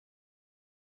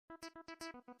Let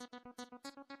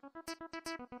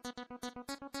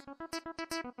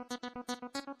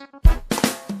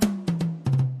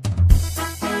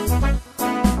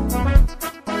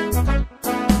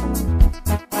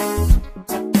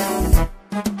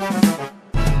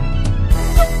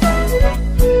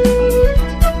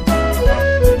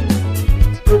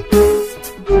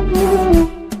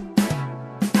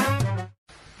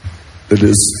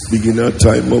us begin our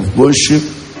time of worship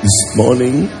this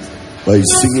morning by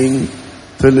singing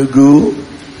Telugu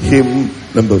hymn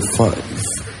number 5.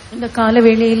 இந்த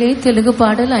காலவேளையிலே தெலுங்கு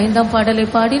பாடல் 5ஆம் பாடலை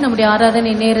பாடி நம்முடைய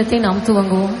ఆరాధన நேரத்தை நாம்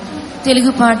துவங்குவோம்.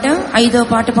 తెలుగు పాట 5వ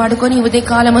పాట పాడుకొని ఉదయ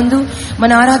కాలమందు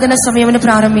మన ఆరాధన సమయమును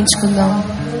ప్రారంభించుకుందాం.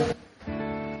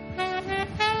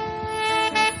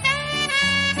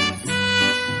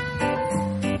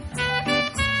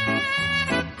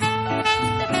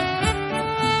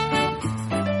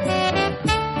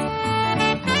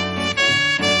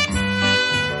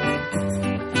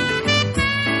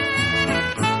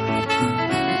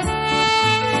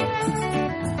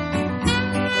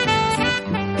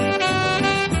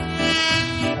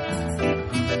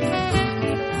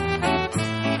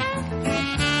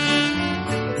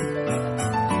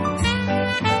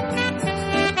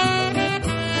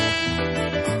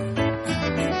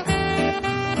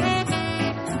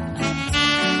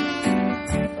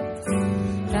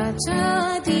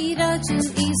 రాజాధిరాజు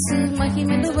యేసు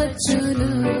మహిమలు వచ్చును,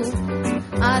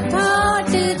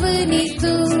 ఆర్భాట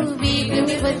ధ్వనితో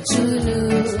వేగమే వచ్చును.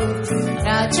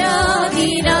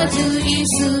 రాజాధిరాజు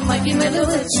యేసు మహిమలు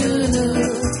వచ్చును,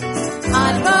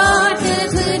 ఆర్భాట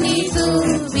ధ్వనితో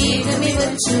వేగమే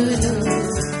వచ్చును.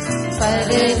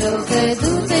 పరలోక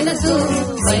దూతలతో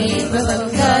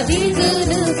వైభవంగా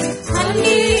దిగును,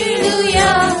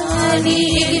 హల్లెలూయా అని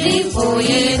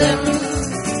ఎగిరిపోయేదం.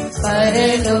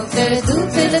 పరలోక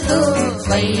దూతలతో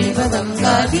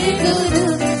వైభవంగా దిగును,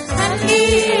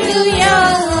 హల్లెలూయా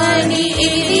అని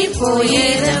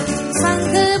ఎగిరిపోయేదం.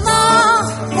 సంగమా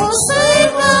ఓ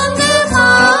సర్వాంగమా,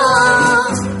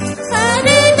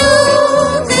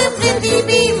 పరలోక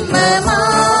ప్రతిబింబమా.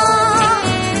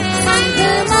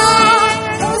 సంగమా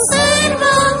ఓ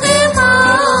సర్వాంగమా,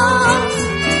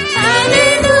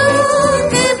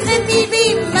 పరలోక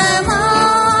ప్రతిబింబమా.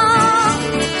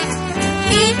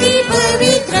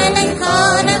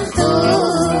 పవిత్రలంకానంతో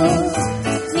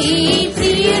నీ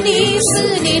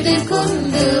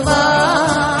ప్రియుడేసునెదుర్కొందువా.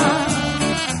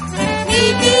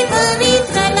 నీతి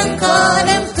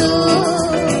పవిత్రలంకానంతో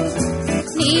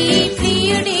నీ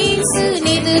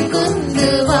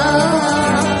ప్రియుడేసునెదుర్కొందువా.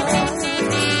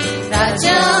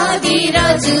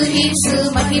 రాజాధిరాజు యేసు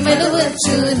మహిమలు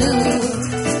వచ్చును,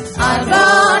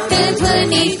 ఆర్భాట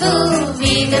ధ్వనితో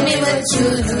వేగమే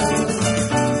వచ్చును.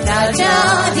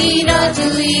 రాజాధిరాజు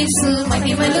యేసు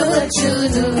మహిమలు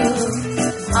వచ్చును,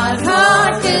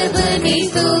 ఆర్భాట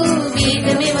ధ్వనితో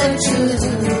వేగమే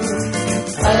వచ్చును.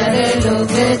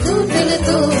 పరలోక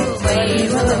దూతలతో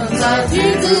వైభవంగా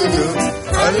దిగును,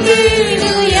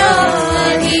 హల్లెలూయా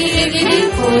అని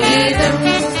ఎగిరిపోయేదం.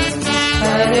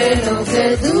 పరలోక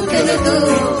దూతలతో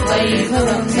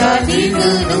వైభవంగా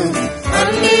దిగును,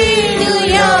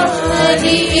 హల్లెలూయా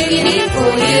అని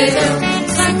ఎగిరిపోయేదం.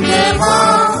 సంగమా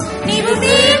నీవు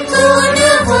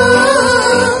మేల్కొనుము,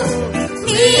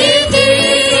 నీ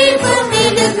దీపం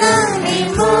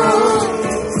వెలుగానివ్వు.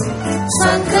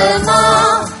 సంగమా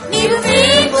నీవు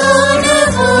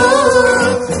మేల్కొనుము,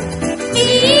 నీ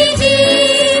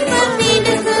దీపం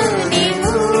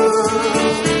వెలుగానివ్వు.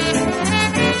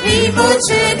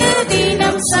 విమోచన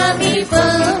దినం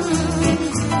సమీపం,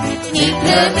 నిద్ర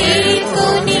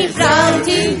మేల్కొని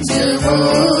ప్రార్థించుము.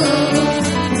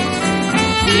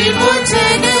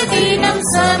 విమోచన దినం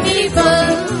సమీపం,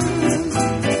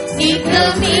 నిద్ర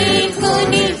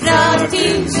మేల్కొని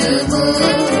ప్రార్థించుము.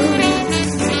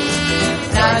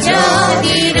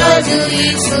 రాజాధిరాజు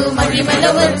యేసు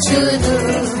మహిమలు వచ్చును,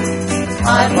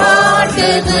 ఆర్భాట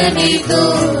ధ్వనితో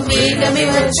వేగమే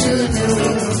వచ్చును.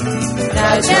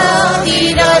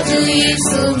 రాజాధిరాజు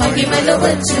యేసు మహిమలు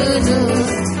వచ్చును,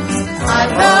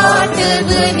 ఆర్భాట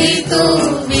ధ్వనితో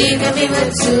వేగమే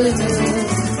వచ్చును.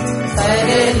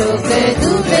 పరలోక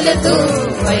దూతలతో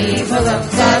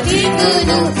వైభవంగా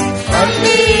దిగును,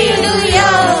 హల్లెలూయా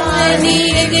అని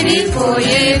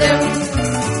ఎగిరిపోయేదం.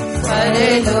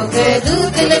 పరలోక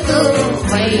దూతలతో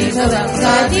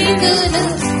వైభవంగా దిగును,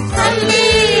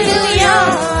 హల్లెలూయా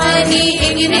అని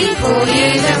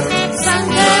ఎగిరిపోయేదం.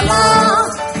 సంగమా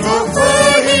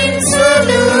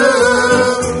ఉపరించును,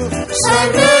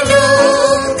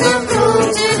 సర్వలోకము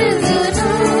జరుగును.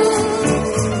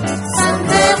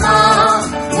 సంగమా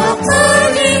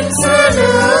ఉపరించును,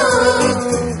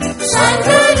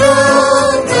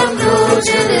 సర్వలోకము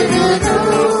జరుగును.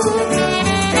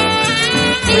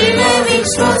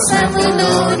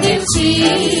 విశ్వాసములో నిలిచి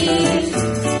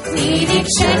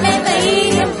నిరీక్షణ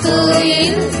ధైర్యంతో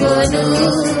ఎదుర్కొను.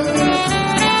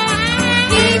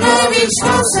 దేవ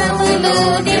విశ్వాసములో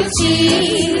నిలిచి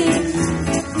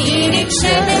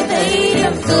నిరీక్షణ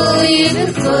ధైర్యంతో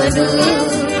ఎదుర్కొను.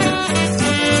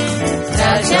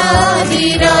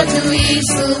 రాజాదిరాజు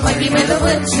యేసు మహిమలు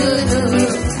వచ్చును.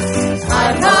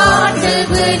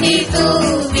 ఆర్భాటధ్వనితో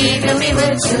వేగమే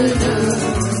వచ్చును.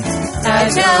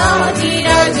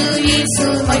 రాజాదిరాజు యేసు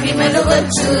మహిమలు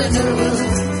వచ్చును.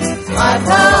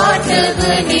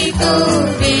 ఆర్భాటధ్వనితో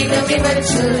వేగమే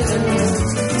వచ్చును.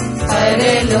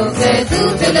 పరలోక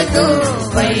దూతలతో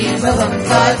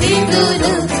వైభవంగా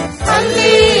దిగును.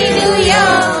 హల్లెలూయా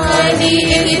అని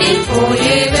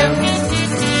ఎగిరిపోయేదం.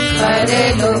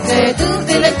 పరలోక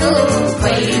దూతలతో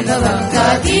వైభవంగా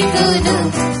దిగును.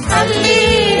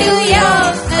 హల్లెలూయా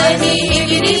అని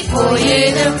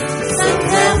ఎగిరిపోయేదం.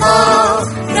 సంగమా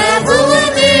ప్రభువు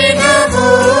దినము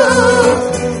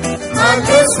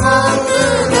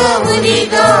అకస్మాత్తుగా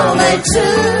ఉరిగా వచ్చు.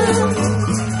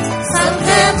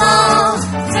 సంగమా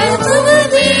ప్రభువు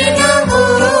దినము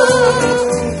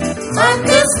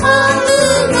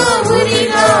అకస్మాత్తుగా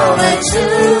ఉరిగా వచ్చు.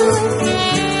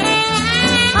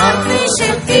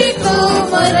 ఆత్మశక్తితో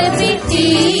మొరపెట్టి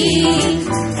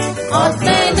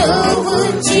ఆత్మలో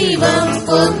జీవం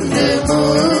పొందుము.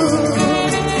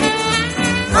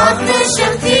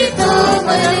 ఆత్మశక్తితో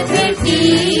మొరపెట్టి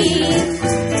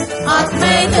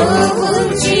ఆత్మలో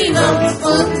జీవం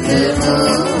పొందుము.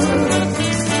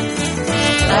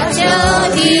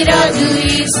 రాజాదిరాజు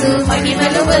యేసు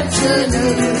మహిమలు వచ్చును.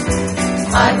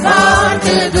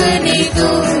 ఆర్భాటధ్వనితో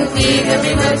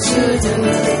వేగమే వచ్చును.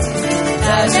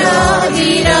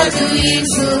 రాజాదిరాజు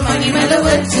యేసు మహిమలు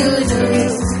వచ్చును.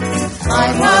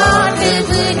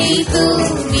 ఆర్భాటధ్వనితో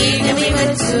వేగమే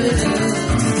వచ్చును.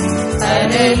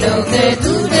 పరలోక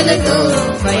దూతలతో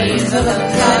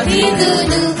వైభవంగా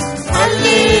దిగును.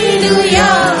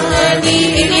 హల్లెలూయా అని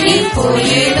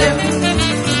ఎగిరిపోయేదం.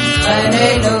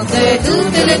 పరలోక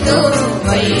దూతలతో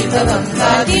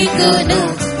వైభవంగా దిగును.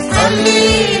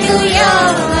 హల్లెలూయా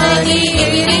అని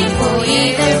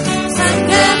ఎగిరిపోయేదం.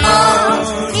 సంగమా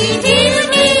ఇది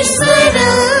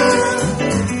స్వరం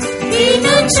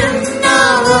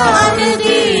వినుచున్నావా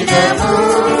అనుదినము.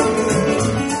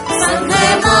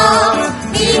 సంగమా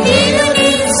ఇది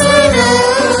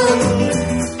స్వరం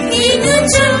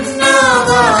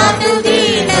వినుచున్నావా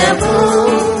అనుదినము.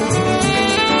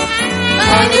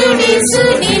 మరునిసు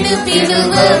నిన్ను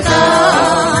పిలువగా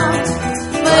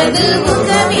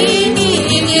మధుముగా విని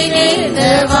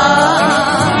వినేదవా.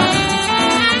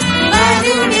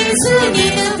 మరునిసు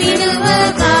నిన్ను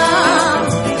పిలువగా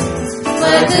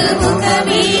మధుముగా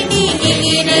విని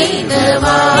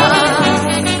వినేదవా.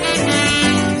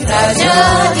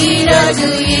 రాజాదిరాజు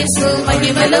యేసు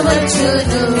మహిమలు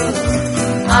వచ్చును.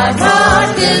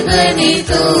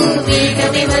 ఆర్భాటధ్వనితో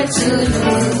వేగమే వచ్చును.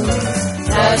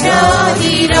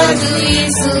 రాజాదిరాజు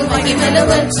యేసు మహిమలు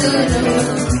వచ్చును.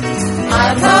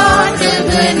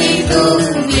 ఆర్భాటధ్వనితో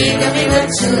వేగమే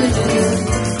వచ్చును.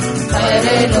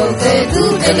 పరలోక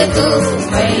దూతలతో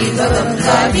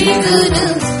వైభవంగా దిగును.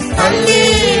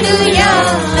 హల్లెలూయా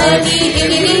అని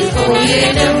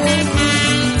ఎగిరిపోయేదం.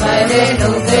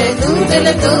 పరలోక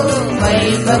దూతలతో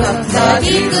వైభవంగా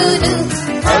దిగును.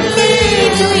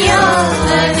 హల్లెలూయా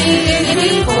అని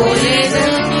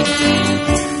ఎగిరిపోయేదం.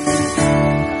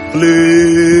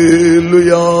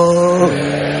 Hallelujah.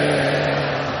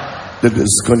 Let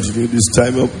us continue this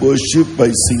time of worship by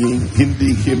singing Hindi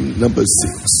hymn number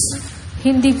 6.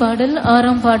 Hindi பாடல்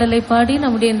 6ஆம் பாடலை பாடி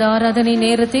நம்முடைய இந்த ஆராதனை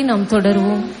நேரத்தை நாம்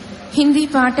தொடருவோம். హిందీ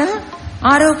పాట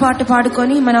 6వ పాట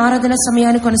పాడుకొని మన ఆరాధన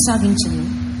సమయాన్ని కొనసాగించండి.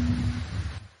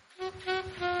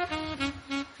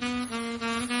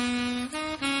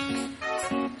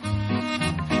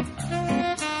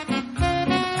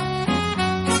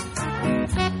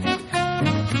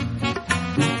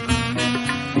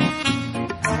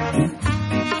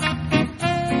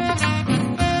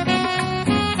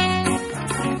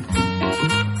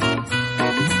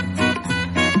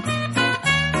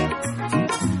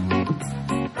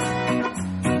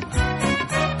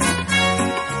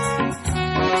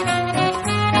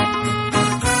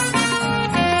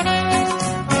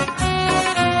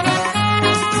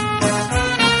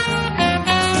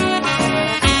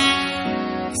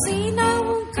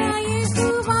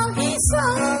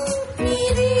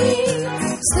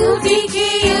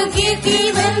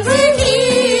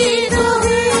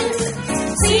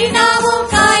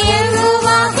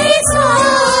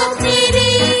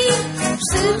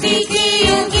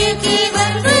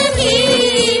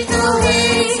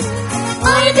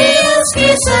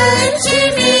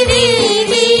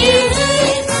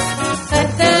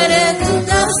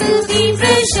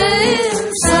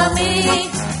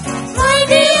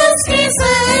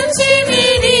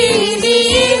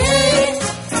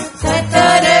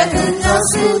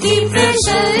 स्तुति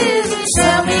प्रशंसा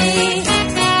में।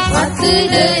 मत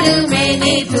डर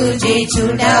मैंने तुझे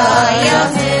छुड़ाया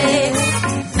है,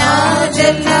 ना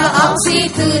जलना आग से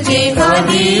तुझे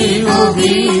हानि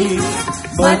होगी।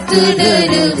 मत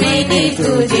डर मैंने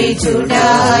तुझे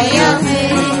छुड़ाया है,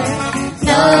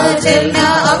 ना जलना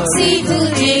आग से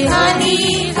तुझे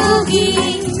हानि होगी।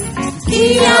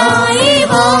 किया ये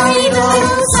वायदा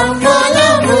संभाला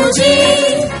मुझे,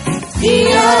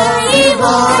 किया ये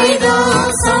वायदा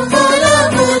संभाला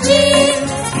मुझे,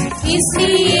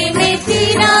 इसलिए मैं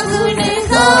तेरा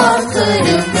गुणगान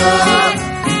करूंगा,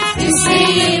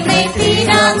 इसलिए मैं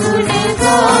तेरा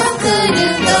गुणगान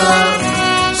करूंगा।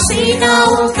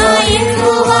 सेनाओं का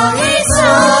यहोवा है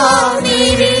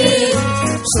मेरे,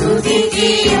 स्तुति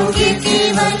के योग्य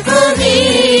केवल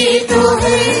वही तो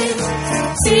है।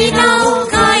 सेनाओं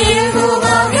का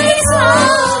यहोवा है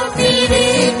मेरे,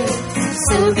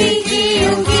 स्तुति के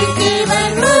योग्य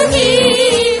केवल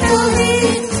वही तो है।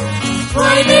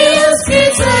 मैंने उसके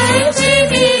सच्चे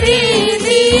मेरे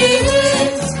लिए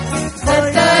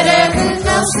करता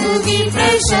रहूंगा स्तुति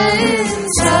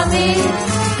प्रशंसा में।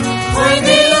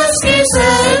 मैंने उसके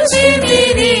सच्चे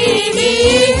मेरे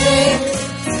लिए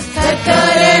करता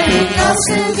रहूंगा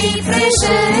स्तुति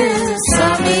प्रशंसा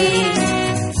में।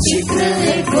 चित्र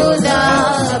है खुदा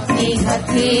अपनी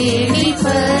हथेली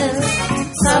पर,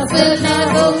 सफल न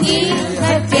होगी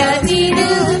हत्या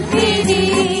तेरी।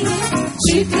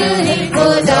 चित्र है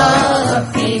खुदा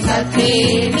अपनी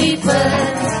हथेली पर,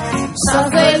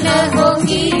 सफल न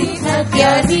होगी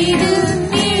हत्या तेरी।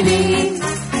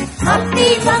 अपने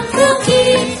पंखों की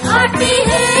आती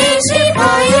है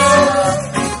सिपाहिया,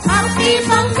 अपने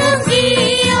पंखों की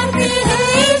आती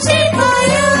है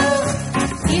सिपाहिया,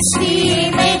 इसलिए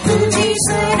मैं तुझे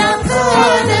सुना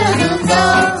करूंगा,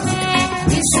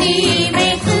 इसलिए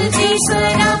मैं तुझे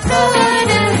सुना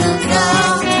करूंगा।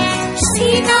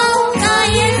 सीनाओं का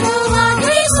यहोवा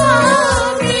है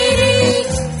मेरे,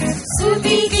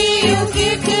 स्तुति के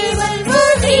योग्य केवल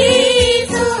वही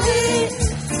तो है।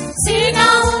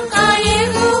 सेनाओं का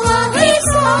यहोवा है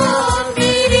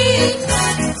मेरे,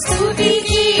 स्तुति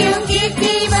के योग्य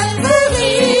केवल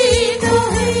वही तो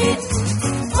है।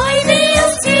 मैंने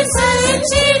उसके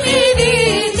सच्चे मेरे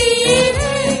लिए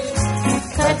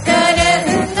करता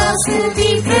रहूंगा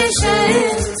स्तुति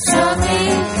प्रशंसा में।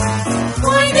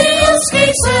 मैंने उसके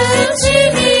सच्चे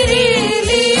मेरे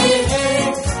लिए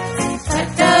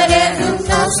करता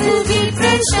रहूंगा स्तुति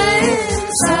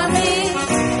प्रशंसा में।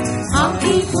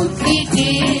 आपकी पुत्री के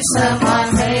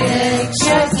समान है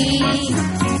रक्षा की,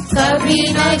 कभी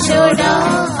न छोड़ा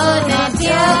और न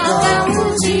त्यागा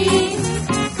मुझे।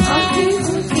 आपकी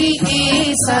पुत्री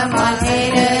के समान है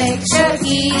रक्षा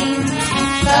की,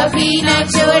 कभी न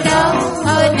छोड़ा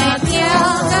और न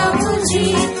त्यागा मुझे।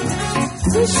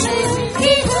 दुश्मन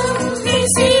के हमले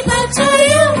से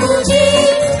बचाया मुझे,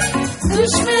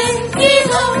 दुश्मन के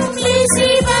हमले से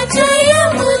बचाया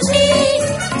मुझे।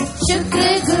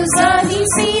 शुक्रगुजारी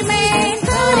से मैं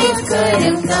तारीफ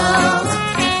करूंगा,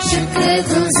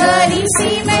 शुक्रगुजारी से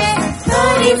मैं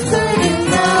तारीफ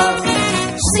करूंगा।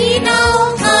 सेनाओं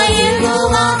का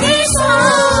यहोवा है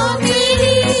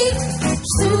मेरे,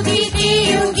 स्तुति के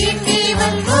योग्य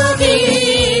केवल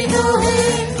वही तो है।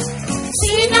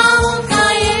 सेनाओं का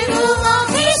यहोवा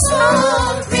है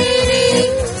मेरे,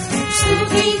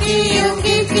 स्तुति के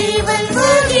योग्य केवल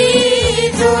वही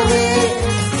तो है।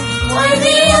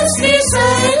 मैंने उसके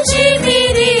सच्चे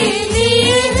मेरे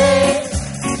लिए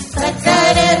करता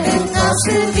रहूंगा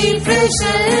स्तुति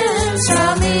प्रशंसा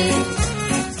में।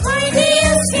 मैंने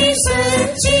उसके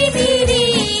सच्चे मेरे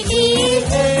लिए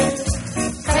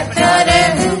करता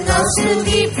रहूंगा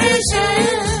स्तुति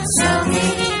प्रशंसा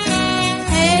में।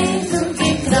 है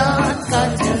तुमके रात का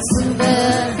जब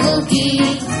सुबह होगी,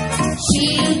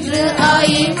 शीघ्र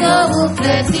आएगा वो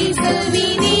प्रतिफल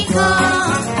विधि का।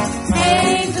 है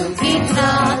तुमके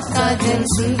रात का जब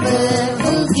सुबह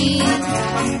होगी,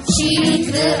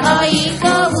 शीघ्र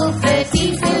आएगा वो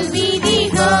प्रतिफल विधि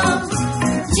का।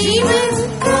 जीवन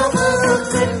का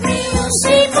मौका में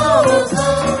उसे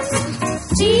पाऊंगा,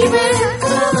 जीवन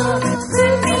का मौका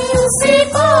में उसे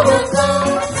पाऊंगा।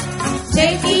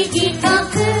 जय की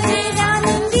पाकर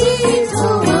आनंदित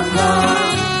होऊंगा,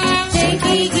 जय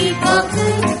की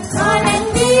पाकर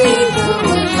आनंदित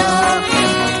होऊंगा।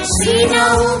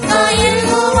 सेनाओं का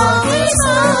यहोवा है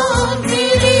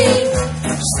मेरे,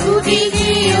 स्तुति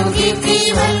के योग्य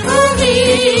केवल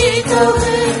वही तो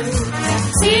है।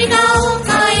 सेनाओं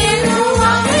का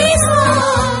यहोवा है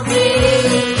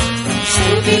मेरे,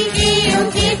 स्तुति के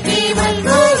योग्य केवल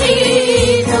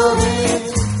वही तो है।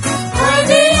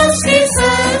 मैंने उसके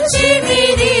सच्चे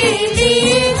मेरे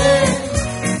लिए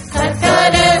करता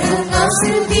रहूंगा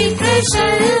स्तुति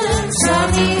प्रशंसा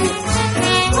में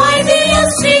वैदिया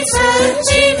श्री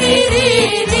सच्ची मेरे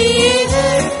लिए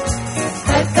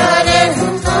करता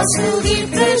रहूंगा स्तुति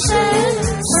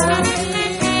प्रशंसा में।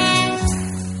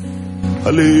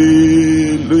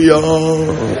 Hallelujah.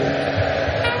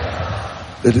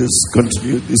 Let us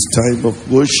continue this time of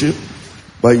worship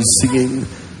by singing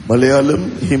Malayalam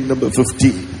hymn number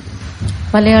 15.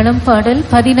 Malayalam பாடல்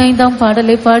 15ஆம்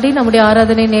பாடலை பாடி நம்முடைய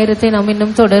ఆరాధన நேரத்தை நாம்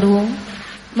இன்னும் தொடరుவோம்.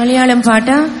 మలయాళం పాట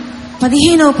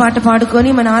 15వ పాట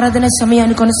పాడుకొని మన ఆరాధన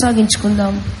సమయాన్ని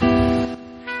కొనసాగించుకుందాం.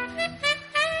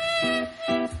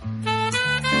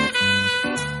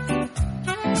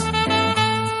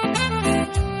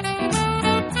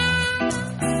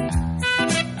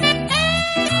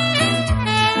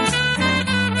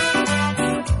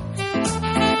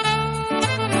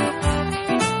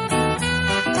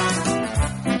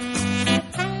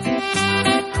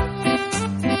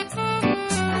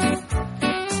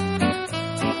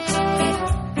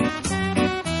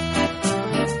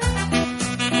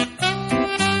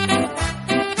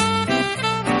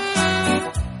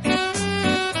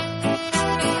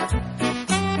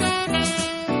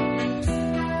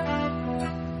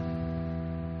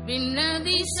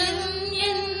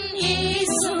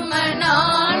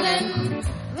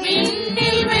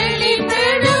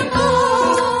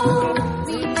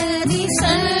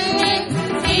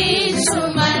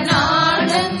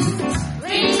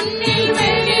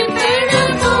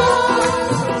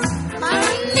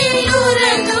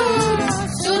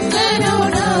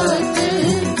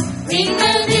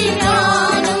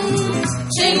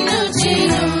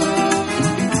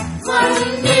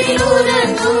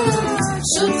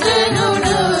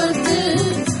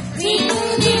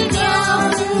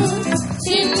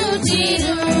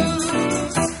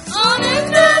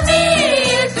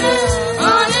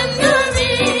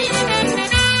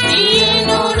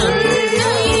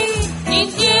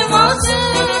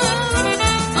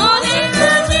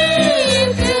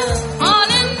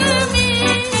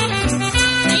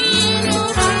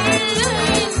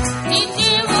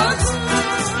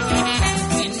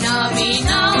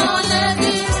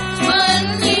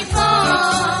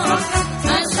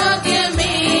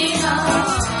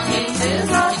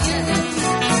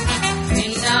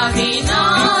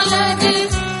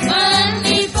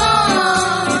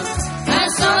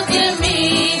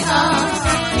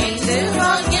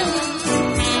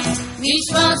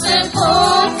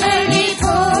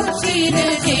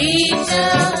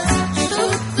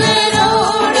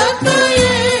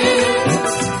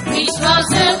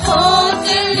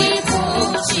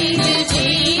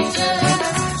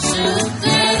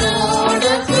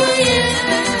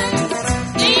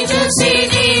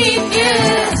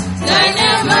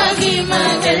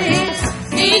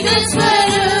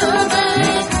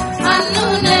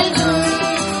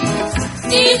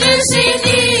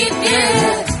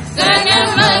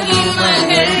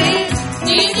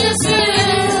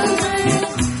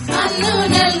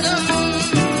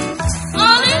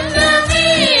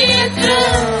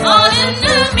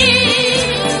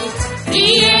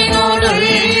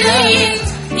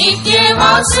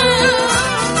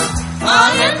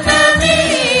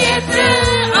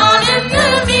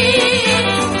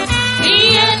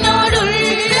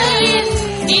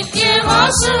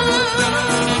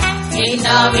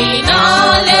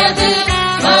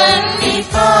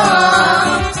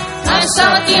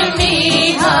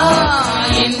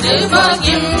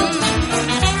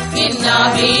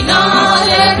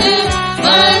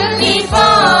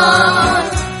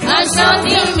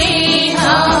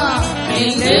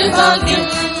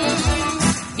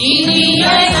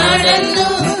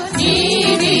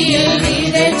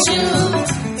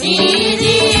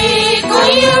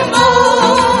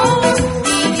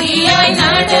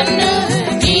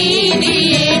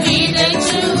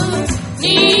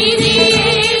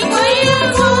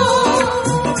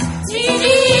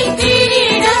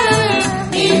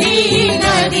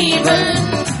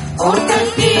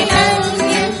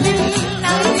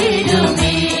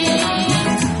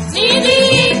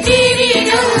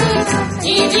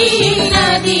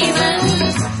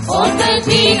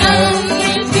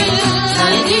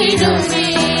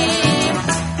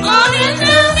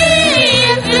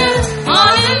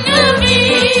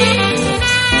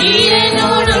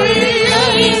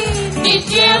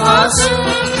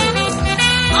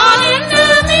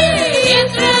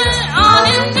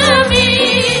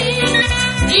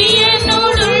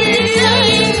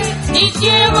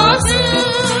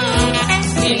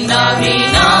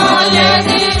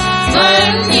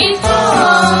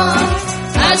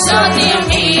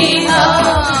 அசாத்தியமே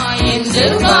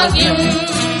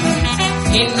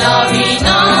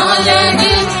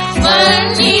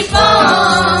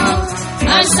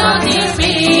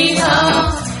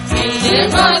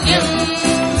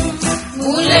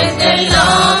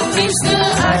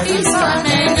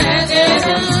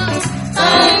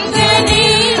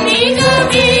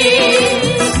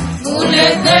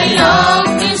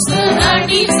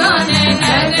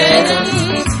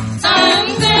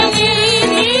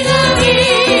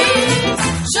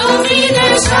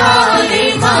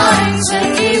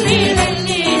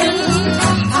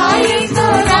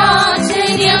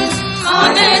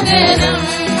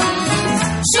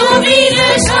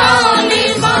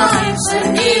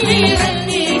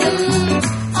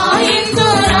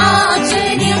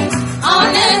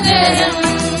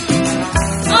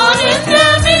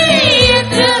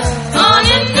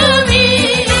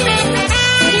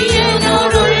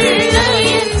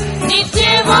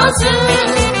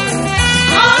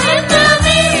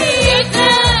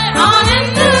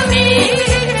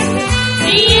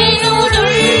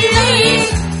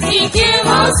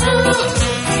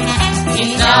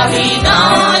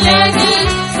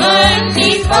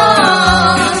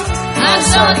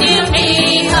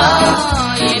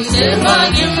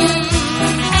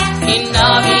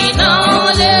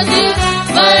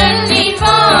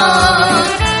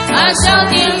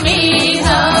அசாத்தியம்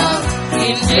மீதா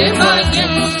என்று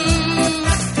பாக்கியம்.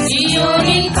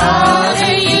 சீயோனின்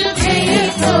பாதையில்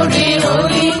ஜெயத்தோடு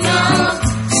ஓடினார்,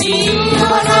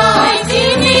 சீயோனாய்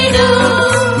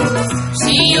திமிடும்.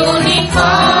 சீயோனின்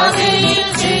பாதையில்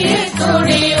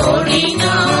ஜெயத்தோடு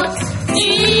ஓடினார்,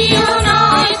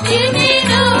 சீயோனாய்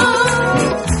திமிடும்.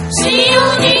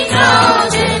 சீயோனின்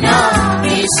ராஜனாம்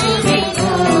இயேசுவின்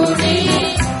கூடே,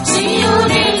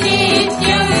 சீயோனில்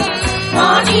நித்தியம்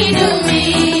வாணிடுமே.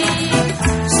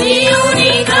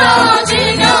 சீயோனின்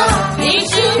ராஜனாம்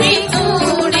இயேசுவின்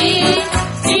கூடே,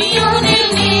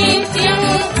 சீயோனில் நித்தியம்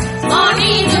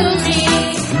வாணிடுமே.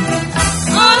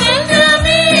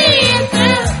 ஆனந்தமே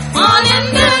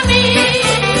ஆனந்தமே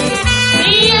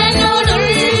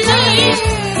பிரியனோடுள்ள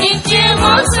நித்திய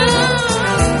வாசம்.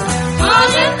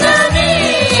 ஆனந்தமே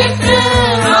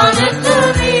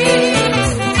ஆனந்தமே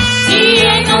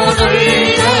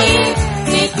பிரியனோடுள்ள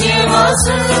நித்திய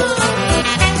வாசம்.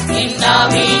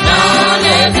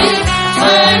 இன்னாவினானது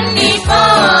கண்டிப்பா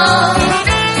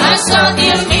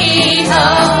அசாத்தியம் மீதா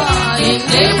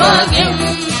என்று பாக்கியம்.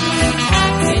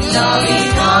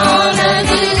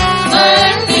 இன்னாவினானது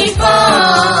கண்டிப்பா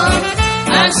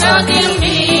அசாத்தியம்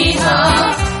மீதா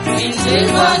என்று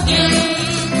பாக்கியம்.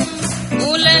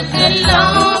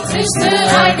 உலகெல்லாம் கிறிஸ்து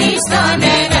அடிஸ்தான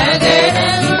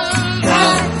நகரம்,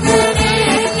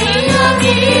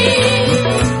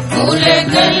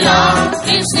 உலகெல்லாம்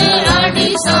கிறிஸ்து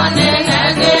அடிஸ்தான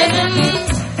நகரம்.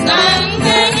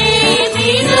 கங்கனே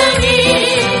மிகவே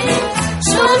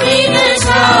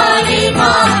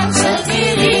சுவிதசாலிமான்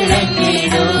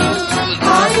சகிரிழங்கிடும்,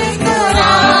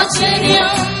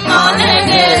 ஆச்சரியம்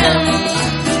மாநகரம்.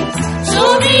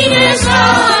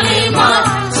 சுவிதசாலிமான்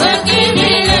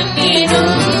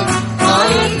சகிரிழங்கிடும்,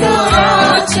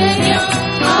 ஆச்சரியம்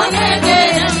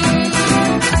மாநகரம்.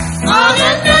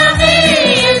 ஆனந்தமே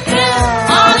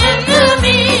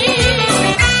ஆனந்தமே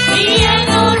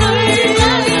பிரியனோடுள்ள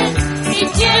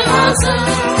நித்திய வாசம்.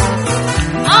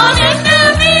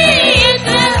 ஆனந்தமே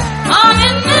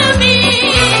ஆனந்தமே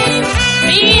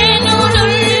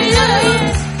பிரியனோடுள்ள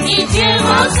நித்திய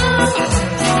வாசம்.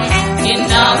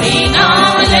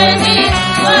 இன்னாவினாலது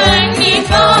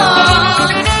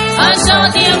கண்டிப்பார்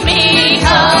அசாத்தியம்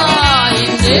மீதா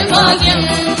என்று பாக்கியம்.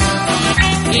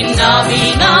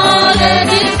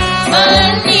 இன்னாவினாலது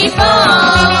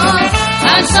கண்டிப்பார்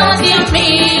அசாத்தியம்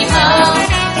மீதா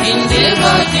என்று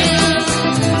பாக்கியம்.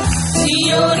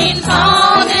 சீயோனின்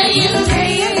பாதையில்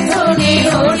ஜெயத்தோடு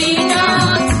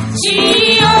ஓடினார்,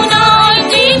 சீயோனாய்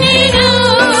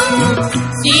திமிடும்.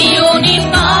 சீயோனின்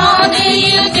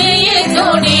பாதையில்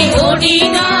ஜெயத்தோடு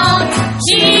ஓடினார்,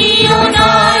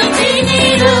 சீயோனாய்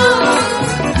திமிடும்.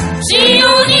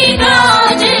 சீயோனின்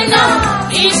ராஜனாம்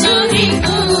இயேசுவின்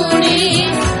கூடே,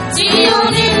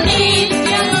 சீயோனில்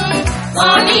நித்தியம்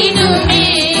வாணிடுமே.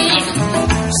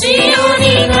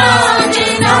 சீயோனின்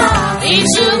ராஜனாம்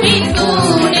இயேசுவின்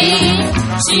கூடே,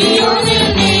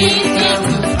 சீயோனில் நித்தியம்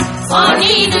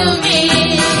வாணிடுமே.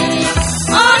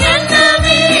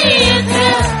 ஆனந்தமே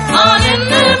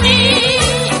ஆனந்தமே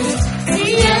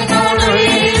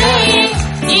பிரியனோடுள்ள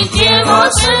நித்திய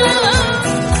வாசம்.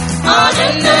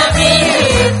 ஆனந்தமே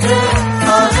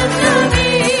ஆனந்தமே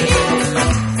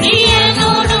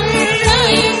பிரியனோடுள்ள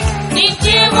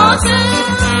நித்திய வாசம்.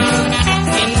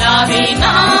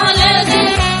 இன்னாவினாலது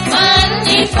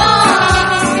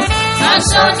கண்டிப்பார்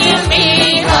அசாத்தியம்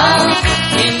மீதா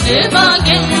என்று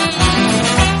பாக்கியம்.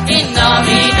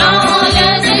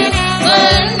 இன்னாவினாலது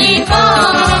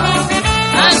கண்டிப்பார்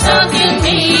அசாத்தியம்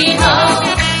மீதா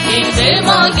என்று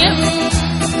பாக்கியம்.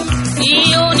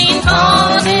 சீயோனின்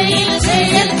பாதையில்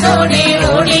ஜெயத்தோடு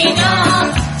ஓடினார்,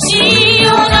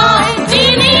 சீயோனாய்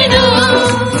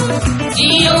திமிடும்.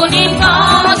 சீயோனின்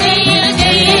பாதையில்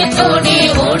ஜெயத்தோடு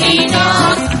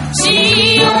ஓடினார்,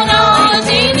 சீயோனாய்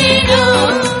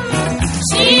திமிடும்.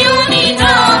 சீயோனின்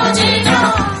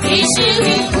ராஜனாம்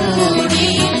இயேசுவின் கூடே,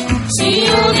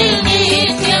 சீயோனில்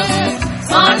நித்தியம்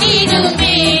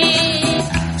வாணிடுமே.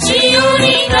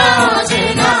 சீயோனின்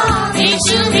ராஜனாம்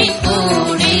இயேசுவின்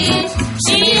கூடே,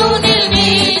 சீயோனில்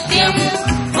நித்தியம்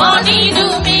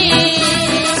வாணிடுமே.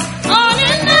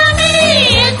 ஆனந்தமே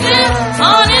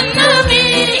ஆனந்தமே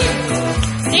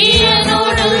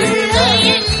பிரியனோடுள்ள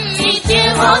நித்திய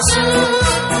வாசம்.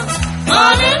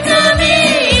 ஆனந்தமே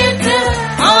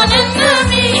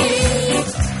ஆனந்தமே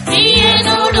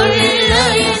பிரியனோடுள்ள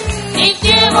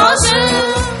நித்திய வாசம்.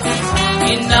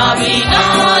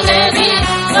 இன்னாவினாலது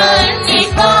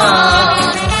கண்டிப்பார்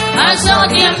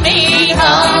அசாத்தியம்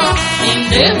மீதா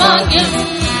என்று பாக்கியம்.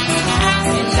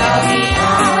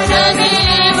 இன்னாவினாலது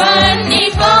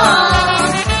கண்டிப்பார்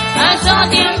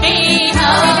அசாத்தியம்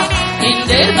மீதா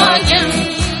என்று பாக்கியம்.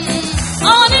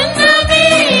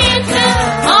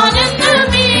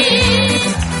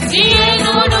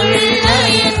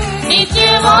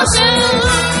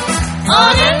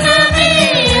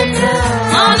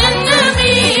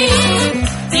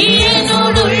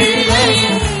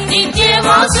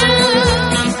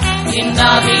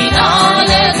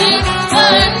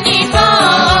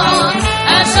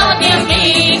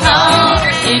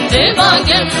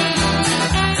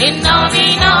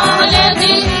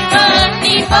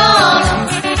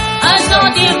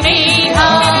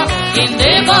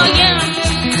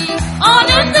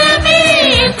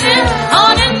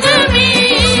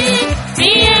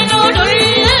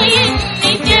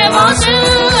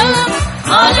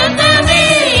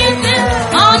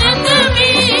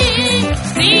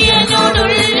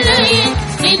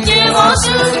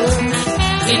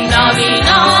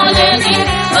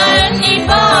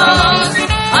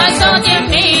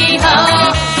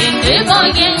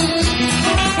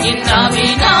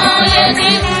 நாவினாலது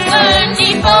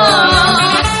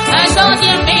கண்டிப்பார்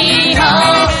அசாத்தியமே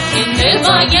என்று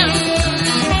பயம்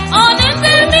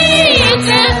ஆனந்தமே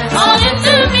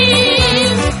ஆனந்தமே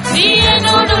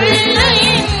நீயனோடுள்ள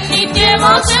நித்திய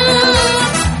வாசல்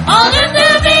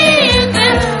ஆனந்தமே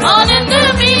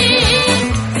ஆனந்தமே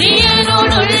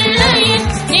நீயனோடுள்ள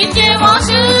நித்திய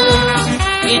வாசல்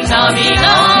என்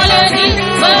நாவினாலது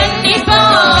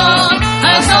கண்டிப்பார்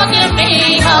அசாத்தியமே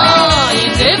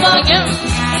என்று பயம்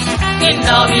என்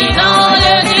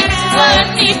நாவினாலது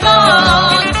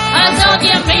கண்டிப்பார்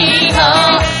அசாத்தியமே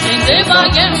என்று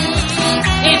பயம்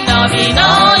என்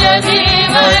நாவினாலது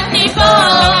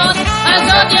கண்டிப்பார்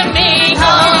அசாத்தியமே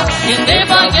என்று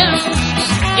பயம்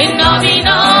என்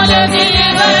நாவினாலது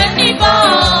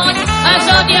கண்டிப்பார்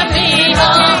அசாத்தியமே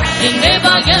என்று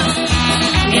பயம்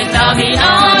என்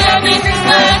நாவினாலது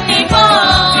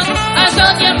கண்டிப்பார்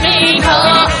அசாத்தியமே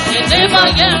என்று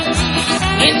பயம்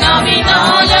என்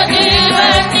நாவினாலது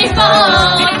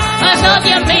கண்டிப்பார்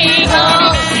அசாத்தியமே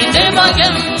என்று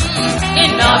பயம்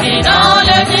என்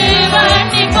நாவினாலது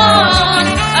கண்டிப்பார்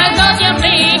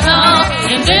அசாத்தியமே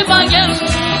என்று பயம்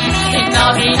என்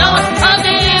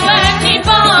நாவினாலது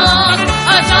கண்டிப்பார்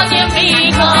அசாத்தியமே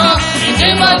என்று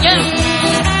பயம்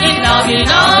என்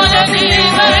நாவினாலது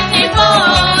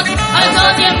கண்டிப்பார்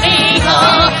அசாத்தியமே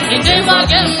என்று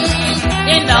பயம்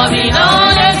என்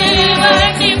நாவினாலது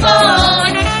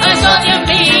கண்டிப்பார்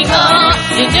அசாத்தியமே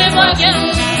என்று பயம்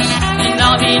என்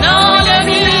நாவினாலது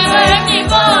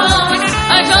கண்டிப்பார்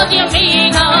அசாத்தியமே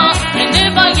என்று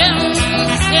பயம்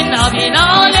என்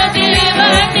நாவினாலது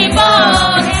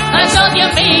கண்டிப்பார்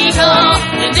அசாத்தியமே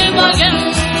என்று பயம்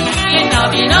என்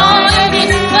நாவினாலது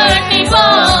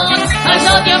கண்டிப்பார்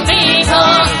அசாத்தியமே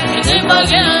என்று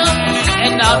பயம்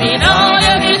என்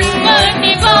நாவினாலது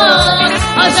கண்டிப்பார்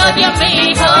அசாத்தியமே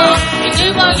என்று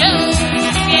பயம்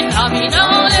என்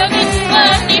நாவினாலது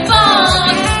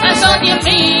கண்டிப்பார்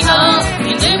அசாத்தியமே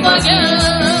என்று பயம்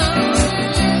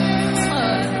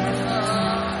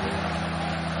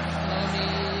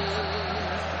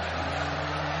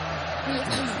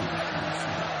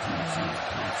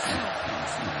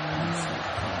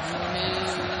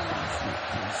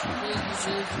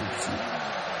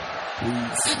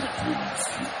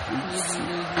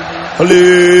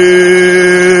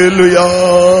Hallelujah.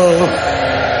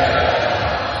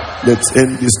 Let's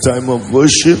end this time of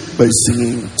worship by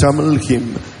singing Tamil hymn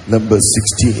number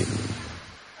 16.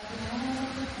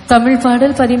 Tamil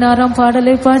பாடல் 16ஆம்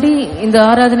பாடலை பாடி இந்த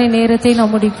ஆராதனை நேரத்தை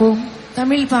நாம் முடிப்போம்.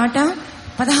 తమిళ పాట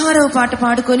 16వ పాట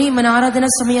పాడుకొని మన ఆరాధన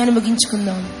సమయాన్ని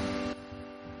ముగించుకుందాం.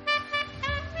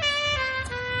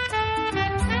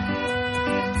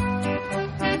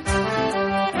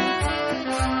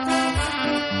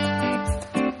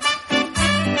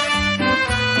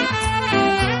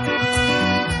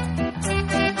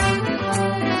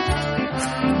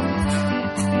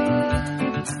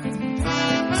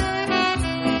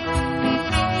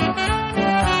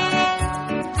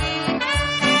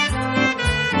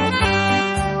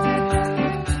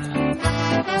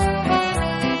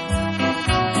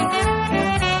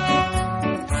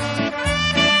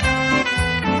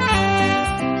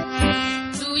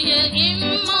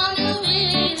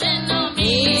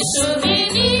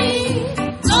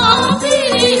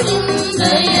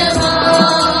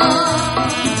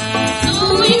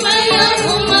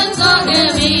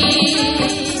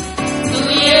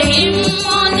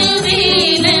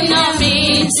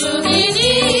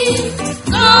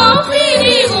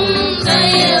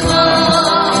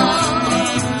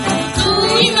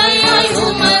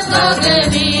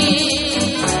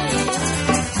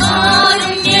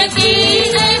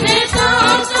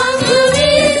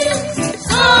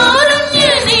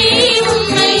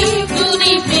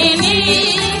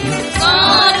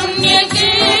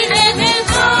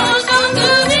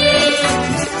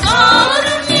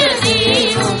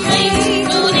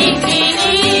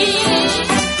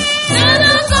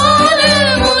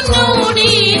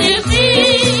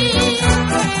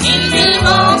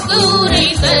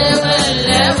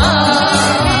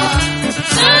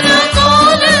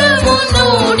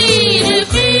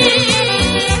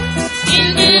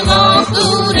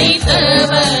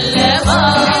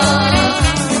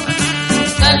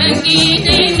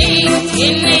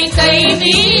 என்னை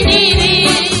கைவிடினே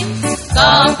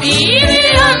காப்பீரே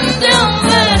அந்தம்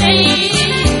வரை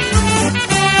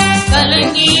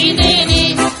கலங்கினே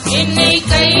என்னை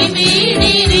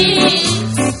கைவிடினே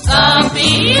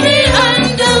காப்பீரே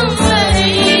அந்தம்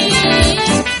வரை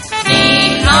நீ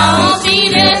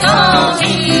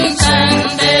ஆவிரகாவின்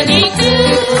சந்ததிக்கு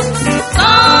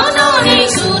காணானை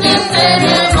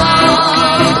சுதந்திரமா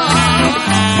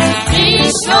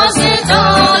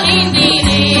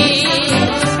விஸ்வாசத்தாலிந்தினே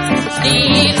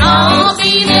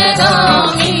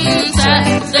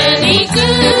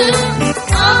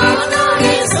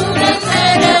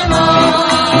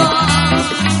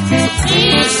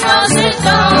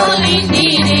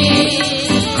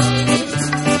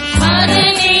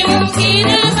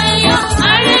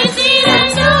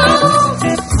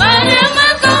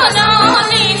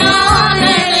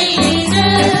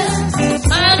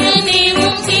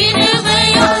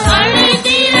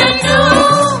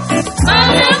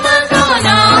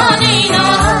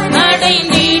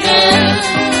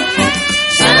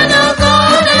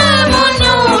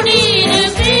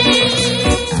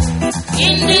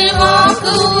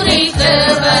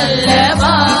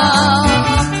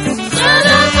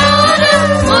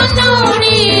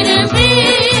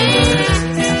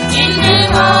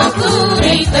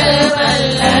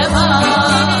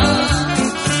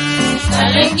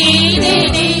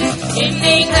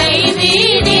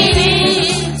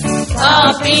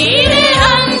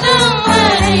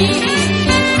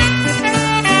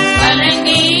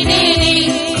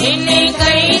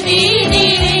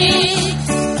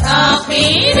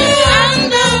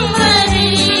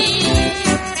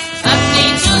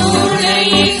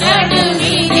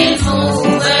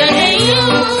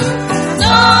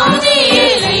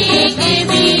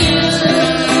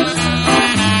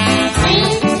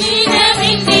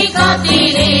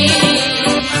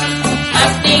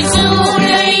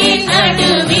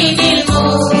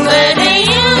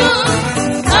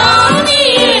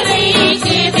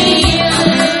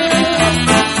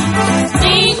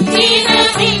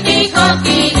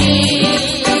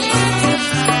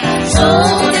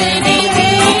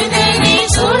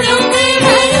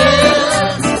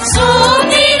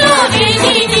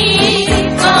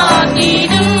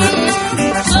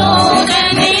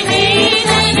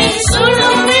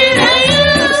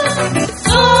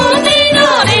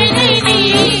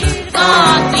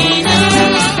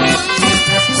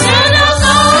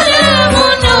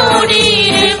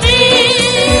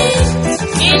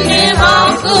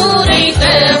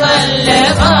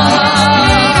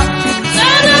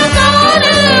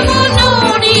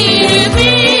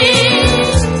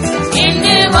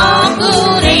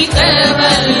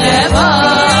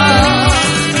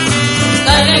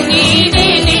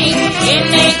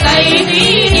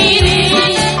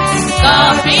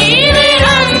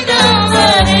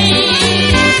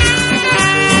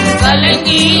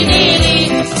கலங்கினேனே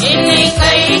என்னை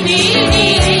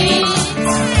கைவிடீரே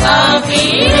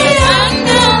காப்பீரே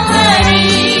அந்தம் வரை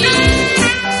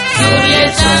சூரிய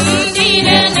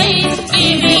சந்திரனை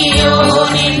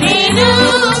கிவியோனின் மீது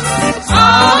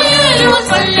ஆயலோ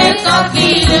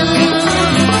பள்ளத்தாக்கிலும்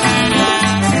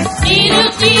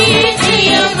நிறுத்தியே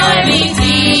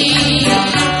ஜெயமளித்தீர்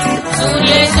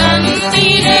சூரிய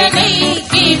சந்திரனை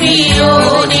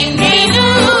கிவியோனின் மீது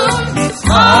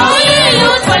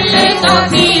ஆயலோ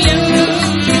பள்ளத்தாக்கிலும்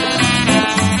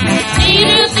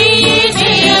நிறுத்தியே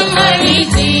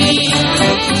ஜெயமளித்தீர்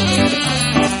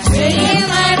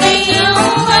ஜெயமடையும்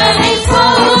வரை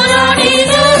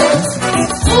போராடிடும்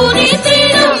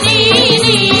துதித்திடும்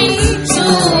நீதியின்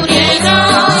சூரியனா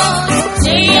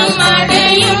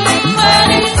ஜெயமடையும்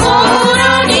வரை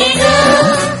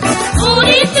போராடிடும்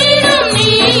துதித்திடும்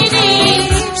நீதியின்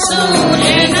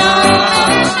சூரியனா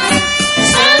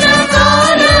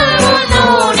சதாகாலம்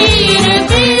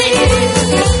உன்னோடிருப்பேன்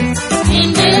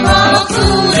என்று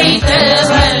வாக்குரைத்த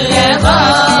வல்லவா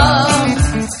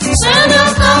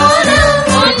சதாகாலம்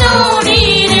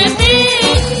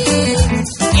உன்னோடிருப்பேன்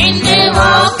என்று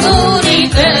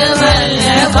வாக்குரைத்த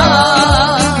வல்லவா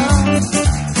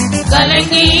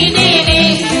கலங்கினேனே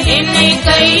என்னை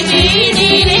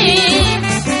கைவிடீரே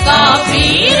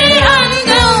காப்பீரே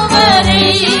அந்தம் வரை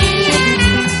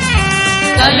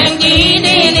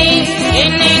கலங்கினேனே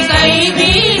என்னை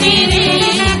கைவிடீரே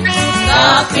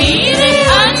காப்பீரே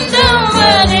அந்தம்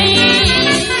வரை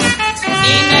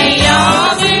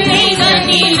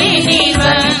நினையாவிழிதனிலே நீர்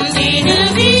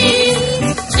வந்திடுவீர்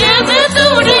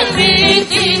ஜெபத்துடன்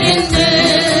விழித்திருந்து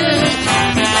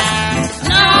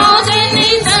நாதனை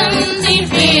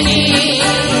சந்திப்பேனே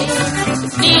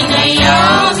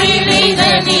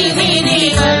நினையாவிழிதனிலே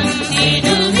நீர்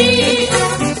வந்திடுவீர்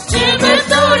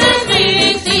ஜெபத்துடன்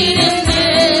விழித்திருந்து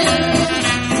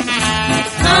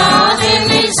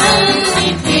நாதனை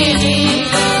சந்திப்பேனே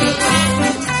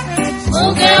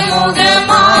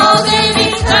முகமுகமாகவே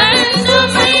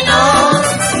கண்டுமை நான்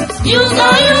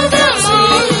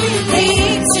யுகயுகமாகவே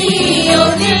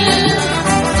சீயோனில்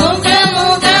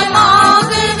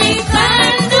முகமுகமாகவே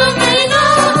கண்டுமை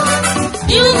நான்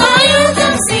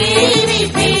யுகயுகம்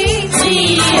சேவிப்பேன்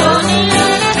சீயோனில்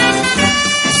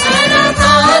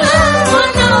சதாகாலம்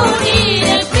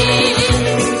உன்னோடிருப்பேன்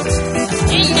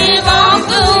என்று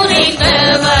வாக்குரைத்த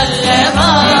வல்லவா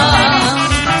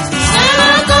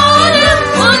சதாகாலம்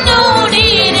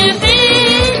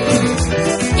உன்னோடிருப்பேன்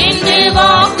என்று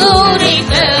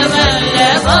வாக்குரைத்த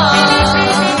வல்லவா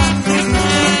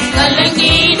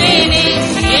கலங்கினேனே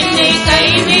என்னை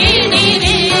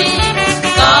கைவிடீரே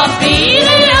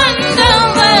காப்பீரே அந்தம்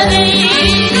வரை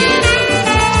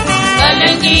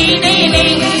கலங்கினேனே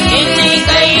என்னை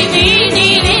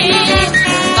கைவிடீரே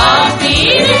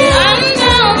காப்பீரே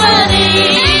அந்தம் வரை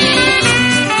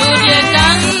சூரிய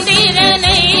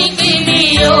சந்திரனை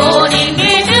கிவியோனின்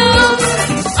மீது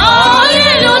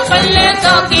ஆயலோ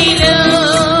பள்ளத்தாக்கிலும்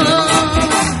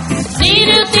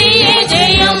நிறுத்தியே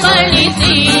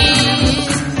ஜெயமளித்தீர்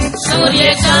சூரிய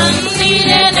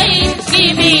சந்திரனை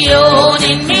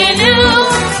கிவியோனின் மீது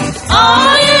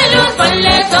ஆயலோ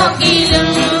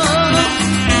பள்ளத்தாக்கிலும்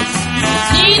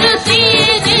நிறுத்தியே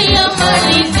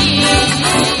ஜெயமளித்தீர்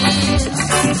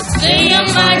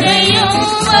ஜெயமடையும்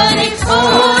வரை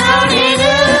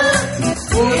போராடிடும்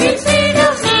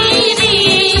உயிர்ப்பிடும்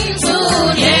நீதியின்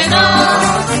சூரியனா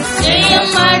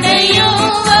ஜெயமடையும்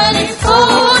வரை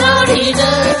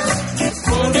போராடிடும்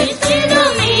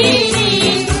உயிர்ப்பிடும்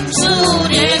நீதியின்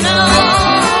சூரியனா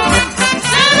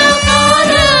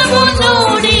சதாகாலம்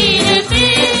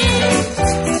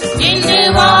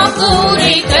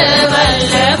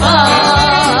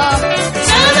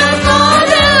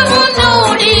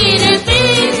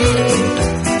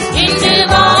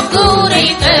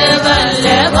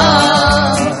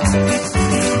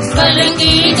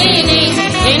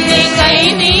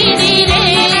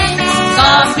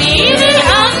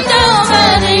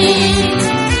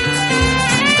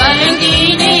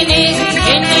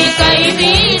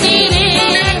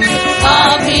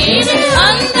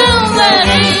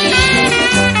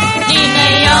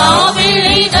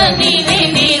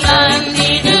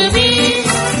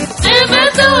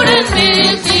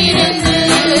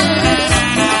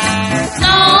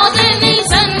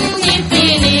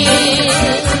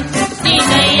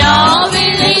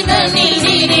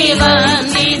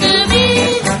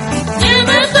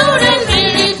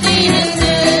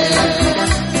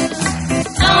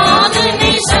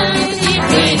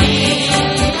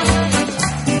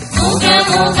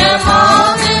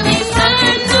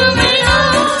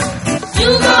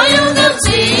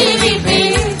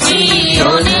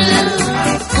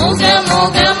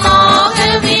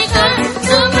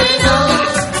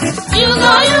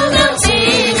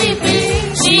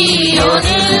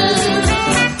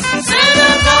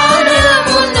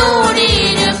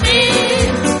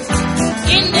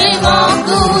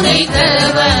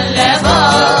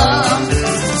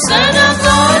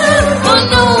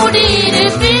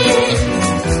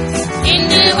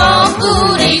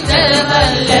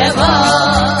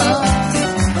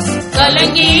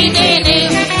கலங்கினேனே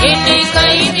என்னை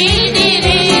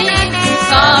கைவிடினே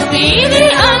காப்பீரே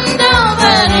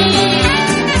அந்தவரே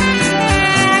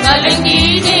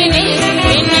கலங்கினேனே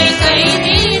என்னை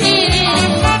கைவிடினே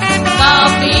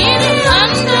காப்பீரே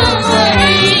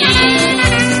அந்தவரே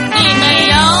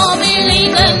நினையாவிலை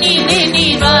தன்னிலே நீ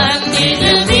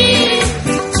வந்திடுவே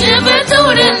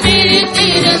ஜெபத்துடன்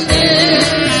விழித்திருந்து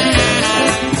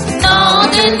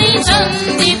நாதனை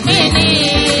சந்திப்பேனே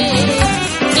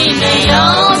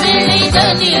நினையாவிலை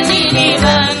தன்னிலே நீ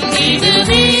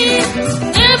வந்திடுவே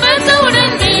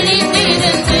ஜெபத்துடன்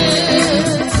விழித்திருந்து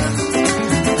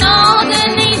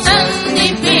நாதனை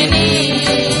சந்திப்பேனே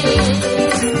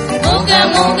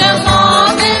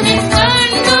முகமுகமாகவே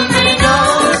கண்டுமே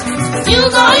நான்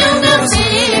யுகாயுகம்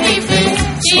சேவிப்பேன்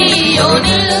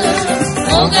சீயோனில்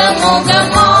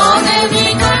முகமுகமாகவே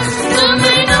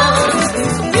கண்டுமே நான்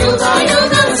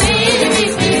யுகாயுகம்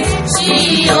சேவிப்பேன்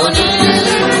சீயோனில்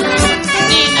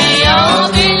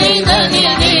நினையாவிலை தன்னிலே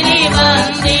நீ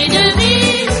வந்திடுவே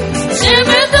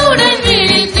ஜெபத்துடன்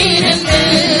விழித்திருந்து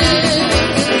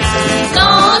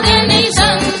நாதனை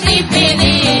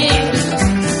சந்திப்பேனே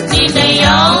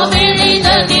நினையாவிலை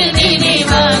தன்னிலே நீ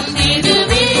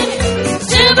வந்திடுவே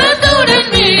ஜெபத்துடன்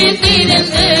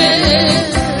விழித்திருந்து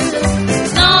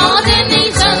நாதனை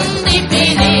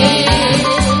சந்திப்பேனே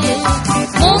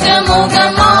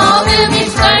முகமுகமாகவே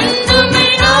கண்டுமே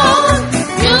நான்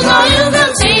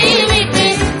யுகாயுகம்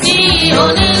சேவிப்பேன்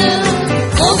சீயோனில்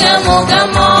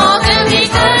முகமுகமாகவே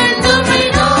கண்டுமே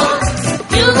நான்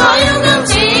யுகாயுகம்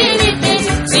சேவிப்பேன்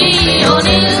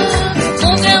சீயோனில்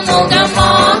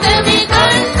முகமுகமாகவே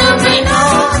கண்டுமே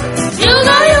நான்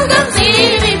யுகாயுகம்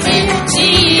சேவிப்பேன்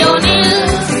சீயோனில்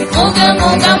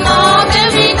முகமுகமாகவே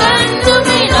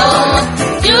கண்டுமே நான்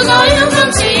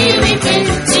யுகாயுகம் சேவிப்பேன்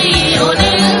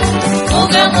சீயோனில்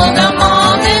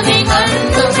முகமுகமாகவே கண்டுமே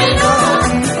நான்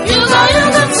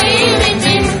யுகாயுகம் சேவிப்பேன்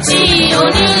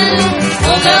சீயோனில்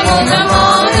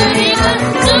முகமுகமாகவே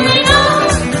கண்டுமே நான்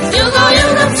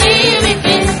யுகாயுகம்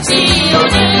சேவிப்பேன்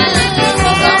சீயோனில்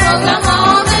முகமுகமாகவே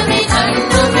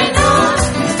கண்டுமே நான்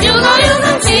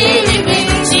யுகாயுகம் சேவிப்பேன்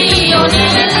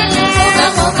சீயோனில்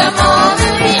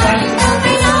முகமுகமாகவே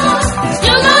கண்டுமே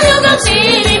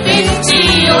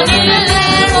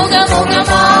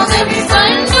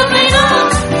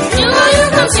நான்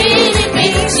யுகாயுகம் சேவிப்பேன்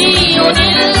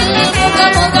சீயோனில்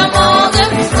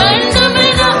முகமுகமாகவே கண்டுமே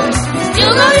நான்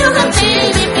யுகாயுகம்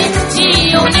சேவிப்பேன் சீயோனில்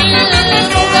முகமுகமாகவே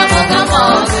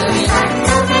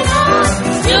கண்டுமே நான்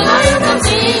யுகாயுகம்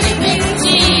சேவிப்பேன்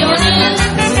சீயோனில்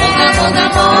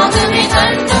முகமுகமாகவே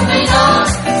கண்டுமே நான்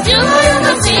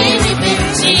யுகாயுகம் சேவிப்பேன்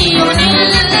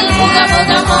சீயோனில்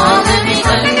முகமுகமாகவே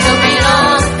கண்டுமே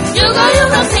நான்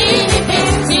யுகாயுகம்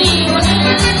சேவிப்பேன் சீயோனில்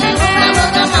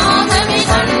முகமுகமாகவே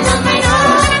கண்டுமே நான் யுகாயுகம் சேவிப்பேன் சீயோனில் முகமுகமாகவே கண்டுமே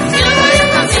நான்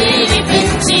யுகாயுகம்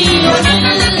சேவிப்பேன்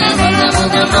சீயோனில்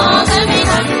முகமுகமாகவே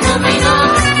கண்டுமே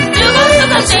நான்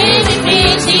யுகாயுகம்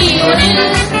சேவிப்பேன் சீயோனில்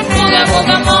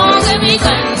முகமுகமாகவே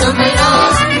கண்டுமே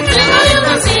நான்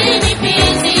யுகாயுகம் சேவிப்பேன்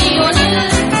சீயோனில்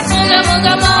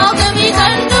முகமுகமாகவே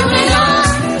கண்டுமே நான்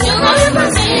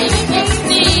யுகாயுகம் சேவிப்பேன்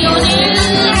சீயோனில்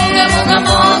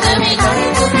முகமுகமாகவே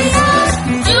கண்டுமே நான்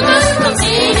யுகாயுகம்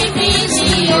சேவிப்பேன்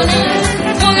சீயோனில்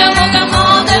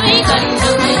முகமுகமாகவே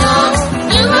கண்டுமே நான்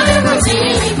யுகாயுகம்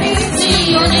சேவிப்பேன்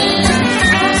சீயோனில்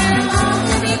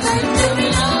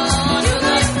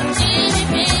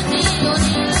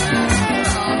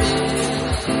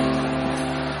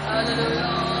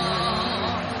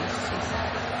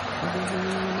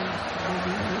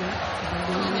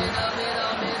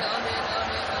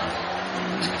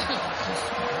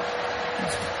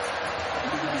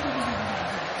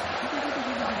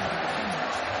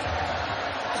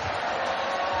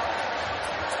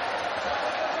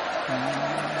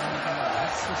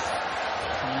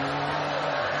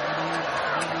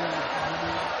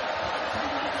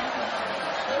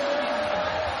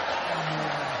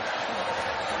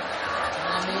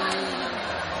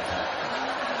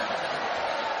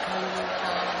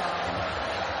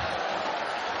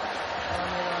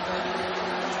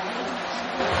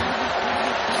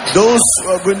Those who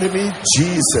are going to meet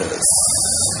Jesus,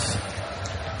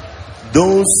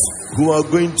 those who are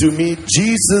going to meet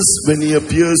Jesus when he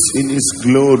appears in his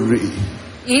glory,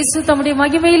 இயேசு தம்முடைய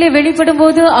மகிமையிலே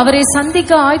வெளிப்படும்போது அவரை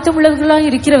சந்திக்க ஆயத்தமுள்ளவர்களாய்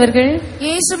இருக்கிறவர்கள்,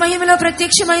 యేసు మహిమలో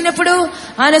ప్రత్యక్షమైనప్పుడు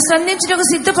ఆయన సంధించుటకు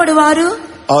సిద్ధపడువారు,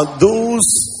 are those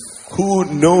who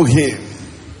know him.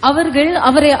 அவர்கள்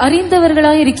அவரை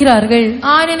அறிந்தவர்களாய் இருக்கிறார்கள்.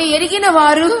 ఆయనని ఎరిగిన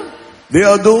వారు, they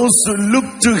are those who look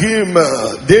to him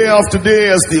day after day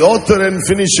as the author and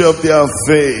finisher of their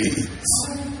faith.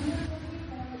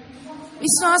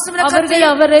 அவர்கள்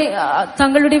அவரை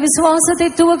தங்களுடைய விசுவாசத்தை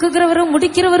துவக்குகிறவரும்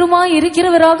முடிக்கிறவருமாய்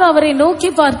இருக்கிறவராக அவரை நோக்கி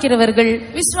பார்க்கிறவர்கள்.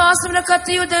 విశ్వాసమున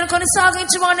కర్తయు దాని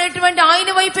కొనసాగించువానటువంటి ఆయన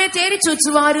వైపే తేరి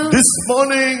చూచువారు. This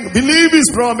morning believe his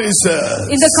promises.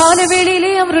 இந்த கால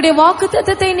வேளையிலே அவருடைய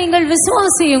வாக்குத்தத்தத்தை நீங்கள்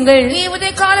விசுவாசியுங்கள். ఈ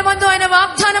ఉదయ కాలమందు ఆయన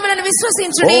వాగ్దానములను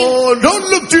విశ్వసించుడి. Oh, don't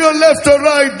look to your left or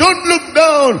right, don't look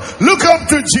down, look up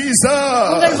to Jesus.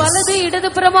 உங்கள் வலது இடது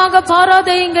புறமாக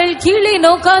பாராதேயுங்கள், கீழே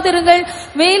நோக்காதிருங்கள்,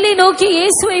 மேலே நோக்கி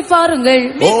இயேசுவை பாருங்கள்.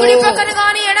 మీ కుడి పక్కన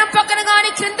గాని ఎడమ పక్కన గాని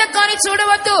క్రింద గాని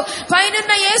చూడవద్దు,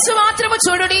 పైనున్న యేసు మాత్రమే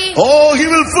చూడుడి. Oh, he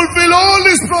will fulfill all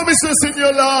his promises in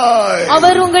your life.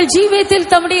 அவர் உங்கள் ஜீவியத்தில்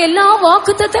தம்முடைய எல்லா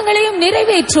வாக்குத்தத்தங்களையும்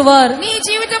நிறைவேற்றுவார். నీ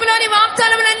జీవితంలోని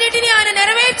వాగ్దానములన్నిటిని ఆయన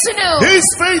నెరవేర్చును. He is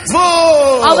faithful.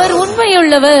 அவர்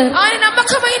உண்மையுள்ளவர். ఆయన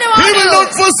నమ్మకమైనవాడు. He will not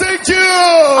forsake you.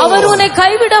 அவர் உன்னை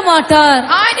கைவிட மாட்டார்.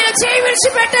 ఆయన చేయి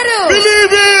విడిచిపెట్టరు.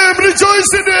 Believe him,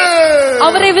 rejoice in him.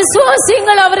 அவரை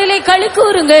விசுவாசியுங்கள், அவரிலே களி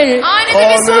கூறுங்கள். ఆయనని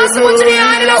విశ్వాసముంచుడి,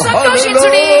 ఆయనలో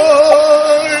సంతోషించుడి.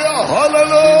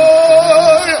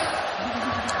 Hallelujah.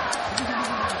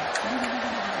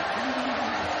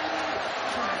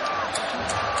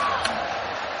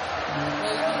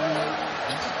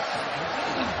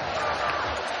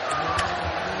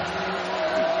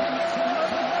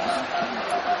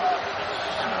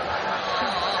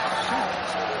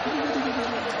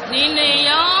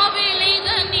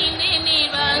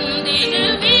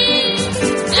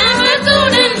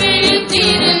 ஜெபத்துடன்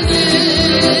விழித்திருந்து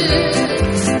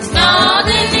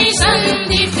நாதனை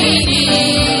சந்திப்பிரே.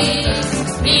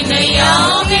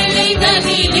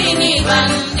 நினையாவிளைதனிலே நீ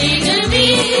வந்திடுவே.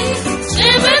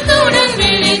 ஜெபத்துடன்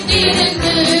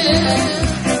விழித்திருந்து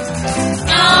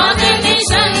நாதனை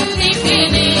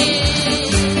சந்திப்பிரே.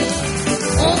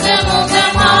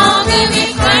 முகமுகமாகவே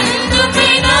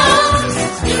கண்டுபினா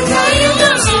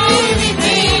யுகயுகம்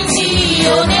சேவிப்பேன்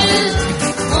சீயோனில்.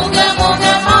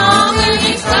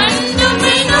 முகமுகமாகவே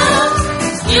கண்டுபினா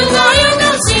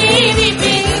யுகயுகம்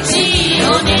சேவிப்பேன்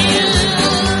சீயோனில்.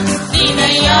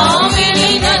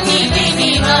 நினையாவிளைதனிலே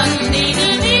நீ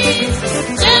வந்திடுவே.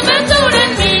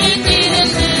 ஜெபத்துடன்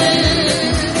விழித்திருந்து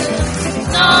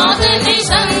நாதனை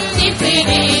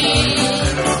சந்திப்பிரே.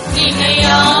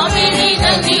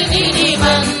 நினையாவிளைதனிலே நீ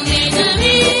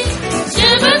வந்திடுவே.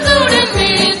 ஜெபத்துடன்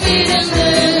விழித்திருந்து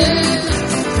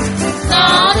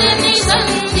நாதனை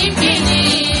சந்திப்பிரே.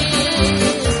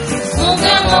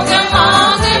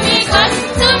 முகமுகமாகவே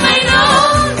கர்த்தமைனா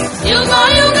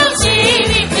யுகயுகம்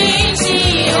சேவிப்பேன்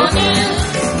சீயோனில்.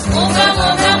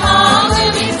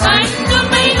 முகமுகமாகவே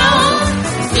கர்த்தமைனா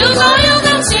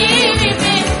யுகயுகம்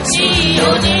சேவிப்பேன்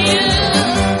சீயோனில்.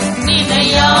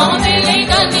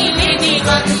 நினையாவிளைதனிலே நீ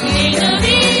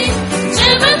வந்திடுவே.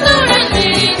 ஜெபத்துடன்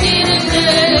விழித்திருந்து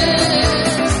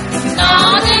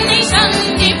நாதனை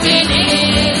சந்திப்பிரே.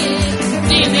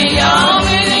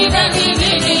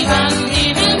 நினையாவிளைதனிலே நீ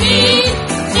வந்திடுவே.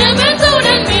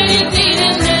 ஜெபத்துடன்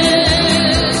விழித்திருந்து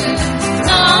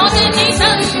நாதனை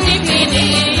சந்திப்பிரே.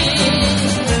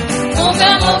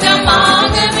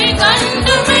 முகமுகமாகவே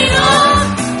கண்டுபினா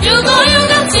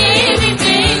யுகயுகம்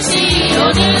சேவிப்பேன்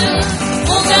சீயோனில்.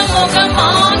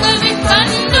 முகமுகமாகவே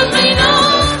கண்டுபினா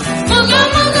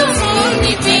முகமுகம்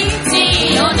சந்திப்பேன்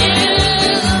சீயோனில்.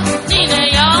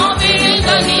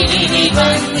 நினையாவிளைதனிலே நீ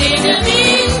வந்திடுவே.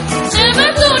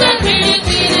 ஜெபத்துடன்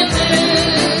விழித்திருந்து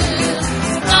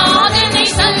நாதனை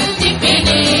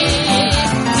சந்திப்பிரே.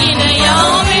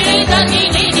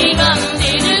 நினையாவிளைதனிலே நீ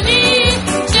வந்திடுவே.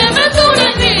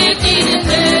 ஜெபத்துடன்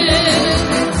விழித்திருந்து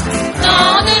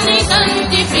நாதனை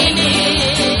சந்திப்பிரே.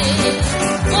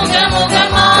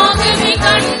 முகமுகமாகவே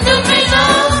கண்டுபினா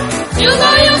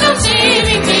யுகயுகம்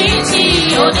சேவிப்பேன்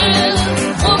சீயோனில்.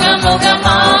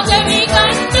 முகமுகமாகவே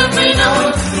கண்டுபினா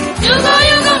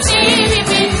யுகயுகம்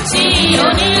சேவிப்பேன்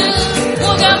சீயோனில்.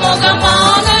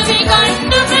 முகமுகமாகவே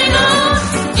கண்டுபினா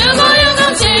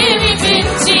யுகயுகம் சேவிப்பேன்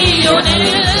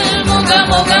சீயோனில்.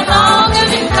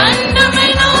 முகமுகமாகவே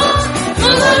கண்டுபினா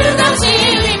யுகயுகம்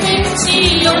சேவிப்பேன்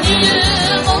சீயோனில்.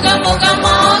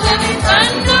 முகமுகமாகவே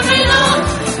கண்டுபினா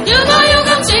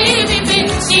யுகயுகம்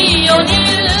சேவிப்பேன்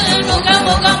சீயோனில்.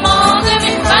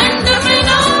 முகமுகமாகவே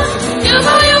கண்டுபினா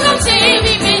யுகயுகம்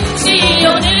சேவிப்பேன்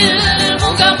சீயோனில்.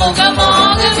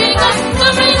 முகமுகமாகவே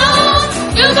கண்டுபினா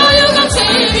யுகயுகம்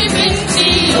சேவிப்பேன்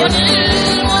சீயோனில்.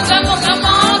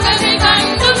 முகமுகமாகவே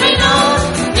கண்டுபினா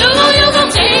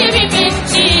யுகயுகம் சேவிப்பேன்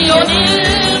சீயோனில்.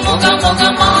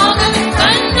 முகமுகமாகவே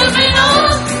கண்டுபினா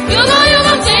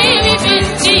யுகயுகம் சேவிப்பேன்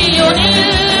சீயோனில்.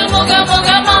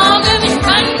 முகமுகமாகவே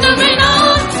கண்டுபினா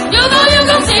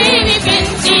யுகயுகம் சேவிப்பேன்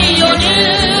சீயோனில்.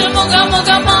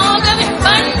 முகமுகமாகவே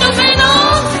கண்டுபினா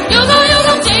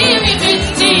யுகயுகம் சேவிப்பேன்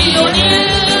சீயோனில்.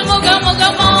 முகமுக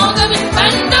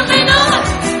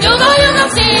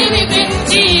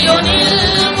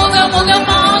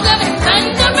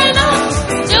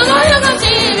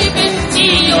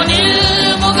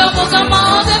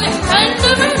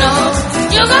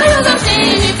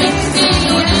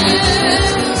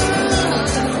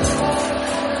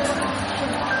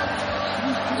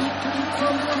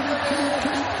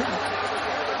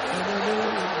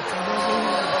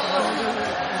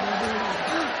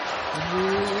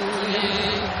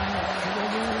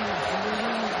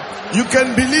You can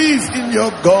believe in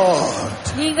your God.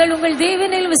 நீங்கள் உங்கள்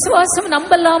தேவனில் விசுவாசம்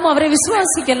நம்பலாம், அவரை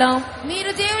விசுவாசிக்கலாம்.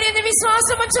 మీరు దేవుని యందు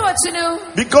విశ్వాసం ఉంచవచ్చును.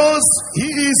 Because he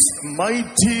is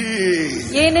mighty.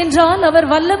 ஏனென்றால் அவர்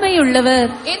வல்லமை உள்ளவர்.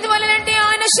 ఎందువలనంటే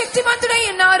ఆయన శక్తిమంతుడై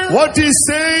ఉన్నారు. What he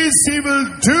says he will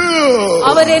do.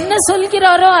 அவர் என்ன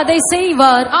சொல்கிறாரோ அதை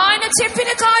செய்வார். ఆయన చెప్పిన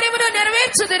కార్యమును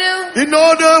నెరవేర్చుదురు. In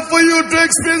order for you to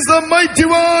experience the mighty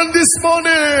one this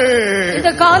morning,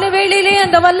 இந்த காலை வேளையிலே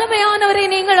அந்த வல்லமையானவரை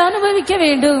நீங்கள் அனுபவிக்க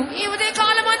வேண்டும். ఈ ఉదయ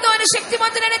కాలమందు ఆయన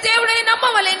శక్తిమంతుడైన దేవుడిని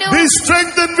నమ్మవలెను. be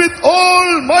strengthened with all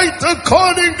might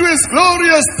according to his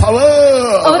glorious power.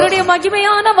 அவருடைய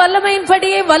மகிமையான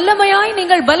வல்லமையின்படியே வல்லமையாய்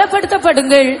நீங்கள்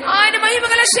பலப்படுத்தப்படுங்கள். ఆయన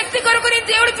మహిమగల శక్తి కొరకు నీ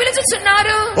దేవుడు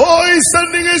పిలుచుచున్నారు. Oh, he is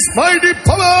sending his mighty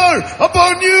power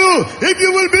upon you if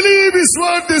you will believe his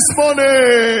word this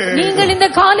morning. நீங்கள் இந்த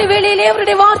காலை வேளையிலே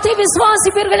அவருடைய வார்த்தையை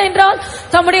விசுவாசிப்பீர்கள் என்றால்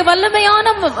தம்முடைய வல்லமையான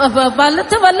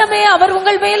பலத்த வல்லமையை அவர்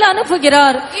உங்கள் மேல்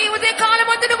அனுப்புகிறார். ఈ ఉదయ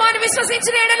కాలమందు నువ్వు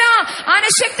విశ్వసించిన ఎడల ఆయన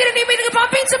శక్తిని నీ మీదకి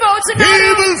పంపించబోచున్నాడు.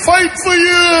 He will fight for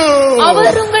you.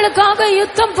 அவர் உங்களுக்காக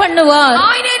யுத்தம் பண்ணுவார்.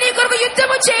 ఆయనే నీ కొరకు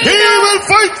యుద్ధము చేయును. He will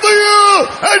fight for you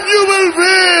and you will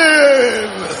win.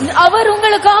 அவர்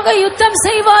உங்களுக்காக யுத்தம்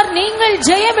செய்வார், நீங்கள்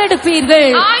ஜெயம் எடுப்பீர்கள்.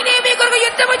 ఆయనే మీ కొరకు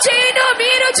యుద్ధము చేయును,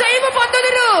 మీరు జయము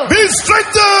పొందుదురు. Be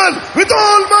strengthened with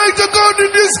all might according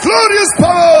to his glorious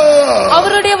power.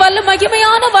 அவருடைய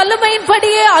மகிமையான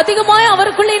வல்லமையின்படியே அதிகமாய்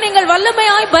அவருக்குள்ளே நீங்கள்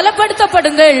வல்லமையாய்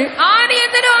பலப்படுத்தப்படுங்கள். ఆయన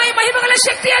యందు ఆయన మహిమగల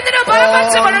శక్తి యందు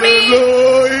బలపరచబడుడి.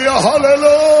 Hallelujah,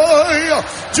 hallelujah.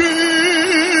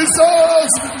 Jesus,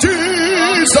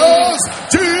 Jesus,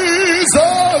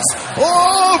 Jesus.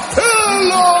 Oh, fill,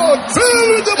 Lord, fill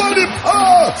with the mighty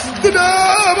power. The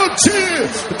name of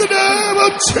Jesus, the name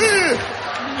of Jesus.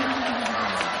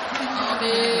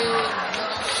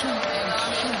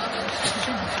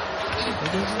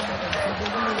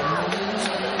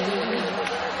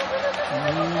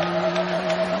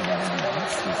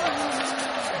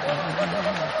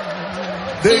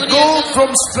 They go from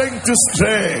strength to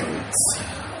strength.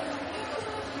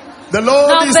 The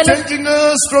Lord is taking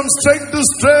us from strength to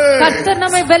strength. கர்த்தர்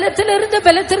நம்மை பலத்திலிருந்து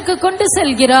பலத்திற்கு கொண்டு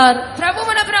செல்கிறார். ప్రభువు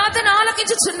మన ప్రార్థన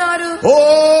ఆలకించుచున్నారు.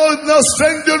 Oh, the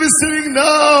strength you're receiving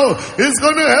now is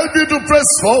going to help you to press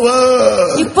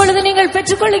forward. இப்பொழுது நீங்கள்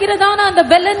பெற்றுக்கொள்கிறதான அந்த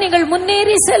பலன் நீங்கள்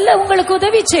முன்னேறி செல்ல உங்களுக்கு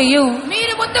உதவி செய்யும்.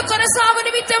 మీరు ముందు కొనసాగు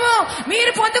నిమిత్తము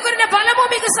మీరు పొందుకున్న బలము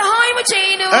మీకు సహాయము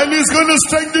చేయును. And he's going to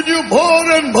strengthen you more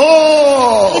and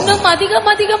more. இன்னும்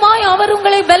அதிகமாய் அவர்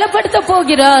உங்களை பலப்படுத்த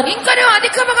போகிறார். ఇంకను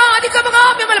అధికముగా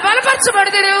మిమ్మల్ని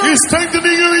బలపరచబడుదురు. He's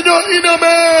strengthening you in your inner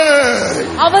man.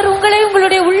 அவர் உங்களை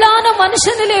உங்களுடைய உள்ளான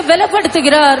மனுஷனிலே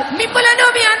பலப்படுத்துகிறார். మిమ్మలను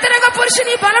మీ అంతరంగ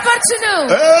పురుషుని బలపరచును.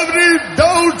 Every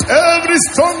doubt, every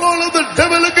stronghold of the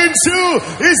devil against you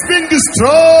is being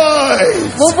destroyed.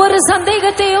 ஒவ்வொரு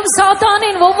சந்தேகத்தையும்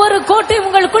சாத்தானின் ஒவ்வொரு கோட்டையும்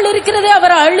உங்களுக்குள் இருக்கிறதை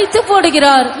அவர் அழித்து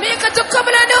போடுகிறார். మీకు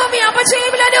దుఃఖములను మీ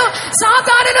అపజయములను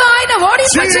సాతానును ఆయన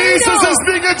ఓడింపచేయును. Jesus is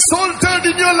being exalted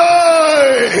in your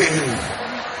life.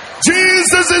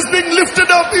 Jesus is being lifted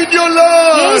up in your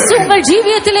life. இயேசு உங்கள்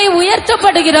ஜீவியத்திலே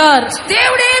உயர்த்தப்படுகிறார்.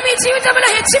 దేవుడే మీ జీవితంలో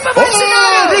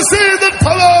హెచ్చింపబడుచున్నారు. Oh, receive that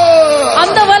power.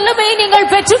 அந்த வல்லமையை நீங்கள்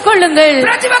பெற்றுக்கொள்ளுங்கள்.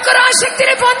 ప్రతి ఒక్కరూ ఆ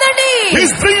శక్తిని పొందండి.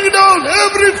 He's bringing down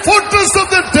every fortress of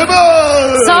the devil.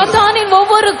 சாத்தானின்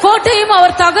ஒவ்வொரு கோட்டையும்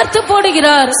அவர் தகர்த்து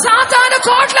போடுகிறார். సాతాను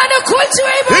కోట్లను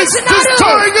కూల్చివేయబోచున్నారు. He's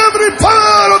destroying every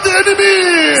power of the enemy.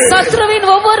 சத்ருவின்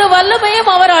ஒவ்வொரு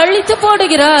வல்லமையும் அவர் அழித்து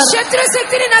போடுகிறார். శత్రు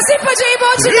శక్తిని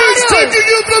నశింపజేయబోచున్నారు. He's taking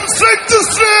you from strength to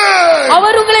strength.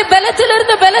 அவர் உங்களை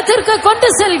பலத்திலிருந்து பலத்திற்கு கொண்டு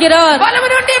செல்கிறார். బలము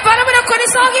నుండి బలమును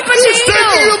కొనసాగింప He's చేయును.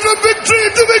 taking you from victory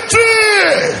to victory.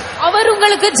 அவர்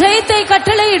உங்களுக்கு ஜெயத்தை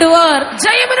கட்டளையிடுவார்.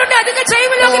 జయము నుండి అధిక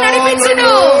జయములోకి నడిపించును.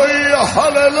 Hallelujah,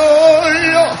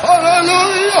 hallelujah,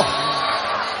 hallelujah.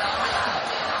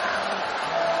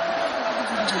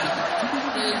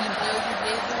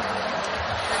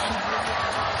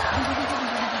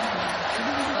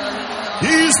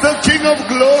 He is the King of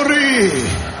glory.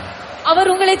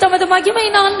 அவர் உங்களை தமது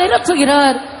மகிமையினால்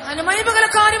நிரப்புகிறார். ఆయన మహిమగల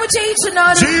కార్యము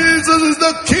చేయుచున్నారు. Jesus is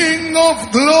the King of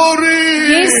glory.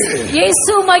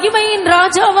 இயேசு மகிமையின்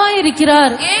ராஜாவாய்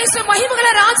இருக்கிறார். యేసు మహిమగల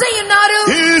రాజై ఉన్నారు.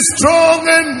 He is strong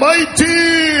and mighty.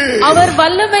 அவர்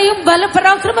வல்லமையும் பல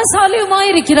பராக்கிரமசாலியுமாய்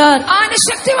இருக்கிறார். ఆయన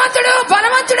శక్తివంతుడు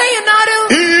బలవంతుడై ఉన్నారు.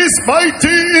 He is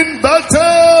mighty in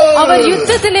battle. அவர்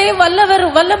யுத்தத்திலே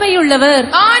வல்லமையுள்ளவர்.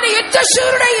 ఆయన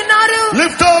యుద్ధశూరుడై ఉన్నారు.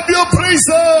 Lift up your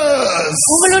praises.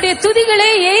 உங்களுடைய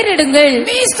துதிகளை ஏறிடுங்கள்.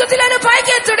 మీ స్తుతులను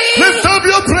పైకెత్తుడి. చెల్లించుడి. Lift up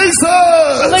your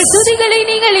praises. உங்கள் துதிகளை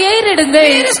நீங்கள்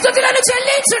ஏறெடுங்கள். మీరు స్తుతులను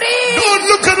చెల్లించుడి. Don't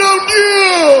look around you.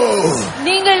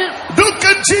 நீங்கள் Look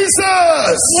at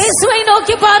Jesus. இயேசுவை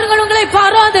நோக்கி பாருங்கள், உங்களை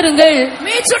பாராதிருங்கள்.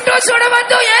 మీ చుట్టూ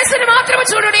చూడవద్దు, యేసుని మాత్రమే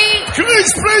చూడండి.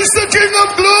 Please praise the King of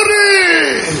Glory.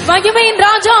 மகிமையின்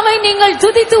ராஜாவை நீங்கள்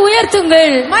துதித்து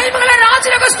உயர்த்துங்கள். మహిమగల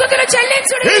రాజులకు స్తుతులు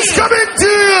చెల్లించుడి. He's coming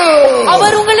to you.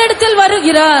 அவர் உங்களிடத்தில்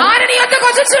வருகிறார். ఆయన నీ యొద్దకు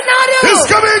వచ్చుచున్నారు. He's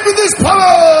coming with his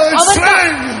power and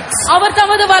strength. அவர்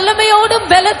தமது வல்லமையோடும்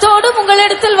பலத்தோடும்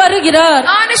உங்களிடத்தில் வருகிறார்.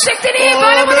 ఆయన శక్తిని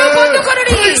బలమును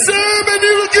పొందుకొనుడి. Praise him and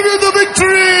he will give you the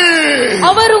victory.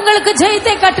 அவர் உங்களுக்கு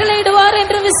ஜெயத்தை கட்டளையிடுவார்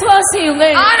என்று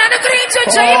விசுவாசியுங்கள். ఆయన అనుగ్రహించు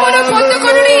జయమును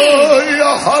పొందుకొనుడి.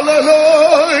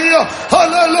 Hallelujah,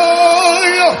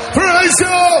 hallelujah. Praise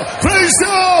you, praise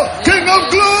you, King of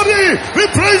Glory. We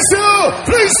praise you,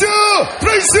 praise you,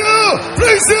 praise you,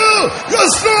 praise you.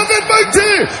 You're strong and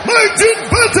mighty, mighty in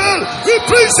battle. We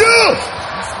praise you.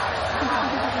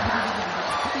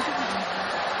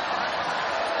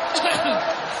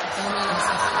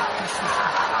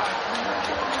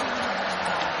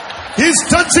 He's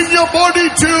touching your body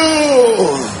too.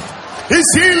 He's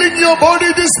healing your body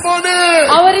this morning.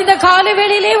 அவர் இந்த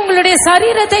காலைவேளையிலே உங்களுடைய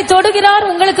சரீரத்தை தொடுகிறார்,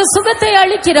 உங்களுக்கு சுகத்தை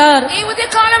அளிக்கிறார். ఈ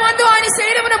ఉదయకాలమందు ఆయన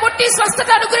శరీరమును ముట్టి స్వస్థత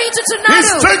అనుగ్రహించుచున్నాడు.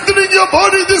 He's strengthening your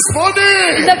body this morning.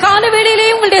 இந்த காலைவேளையிலே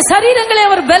உங்களுடைய சரீரங்களை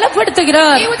அவர்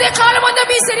பலப்படுத்துகிறார். ఈ ఉదయకాలమందు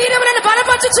మీ శరీరములను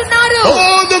బలపరచుచున్నారు.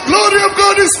 Oh, the glory of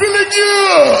God is filling you.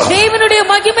 தேவனுடைய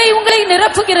மகிமை உங்களை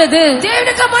நிரப்புகிறது.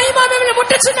 దేవుని యొక్క మహిమ మిమ్మల్ని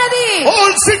ముట్టుచున్నది.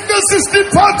 All sickness is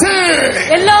departing.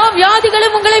 எல்லா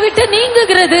வியாதிகளும் உங்களை விட்டு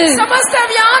நீங்குகிறது. సమస్త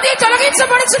వ్యాధి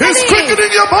తొలగించబడుచున్నది. He's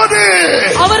quickening your body.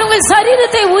 அவர் உங்கள்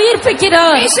சரீரத்தை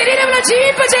உயிர்ப்பிக்கிறார். మీ శరీరమును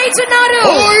జీవింపజేయుచున్నారు.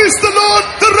 Oh, is the Lord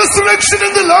the resurrection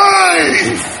and the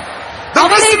life. The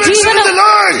resurrection and the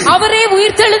life. அவரே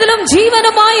உயிர்த்தெழுதலும்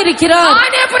ஜீவனுமாய் இருக்கிறார்.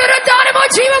 ఆయన పునరుద్ధానము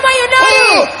జీవమై ఉన్నారు.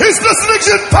 Oh, his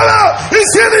resurrection power is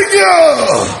healing you.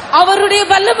 அவருடைய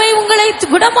வல்லமை உங்களை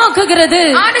குணமாக்குகிறது.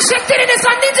 ఆయన శక్తిని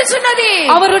సంధించుచున్నది.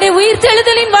 அவருடைய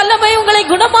உயிர்த்தெழுதலின் வல்லமை உங்களை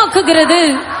குணமாக்குகிறது.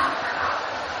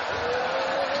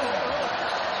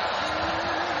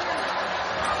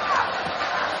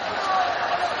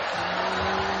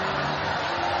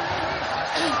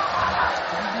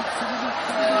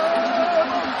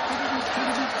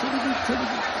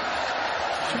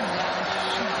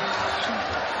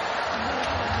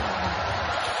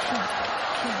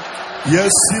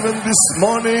 Yes, even this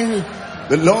morning,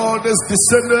 the Lord has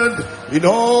descended in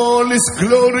all His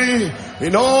glory,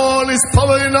 in all His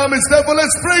power and arm. Therefore,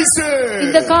 let's praise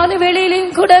இந்த Him. கால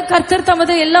வேளையிலும் கூட கர்த்தர்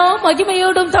தமது எல்லா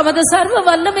மகிமையோடும் தமது சர்வ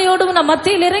வல்லமையோடும் நம்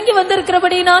மத்தியில் இறங்கி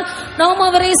வந்திருக்கிறபடியினால் நாம்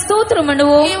அவரை ஸ்தோத்திரம்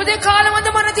பண்ணுவோம். ఈ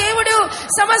ఉదయకాలమందు మన దేవుడు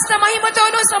సమస్త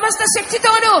మహిమతోను సమస్త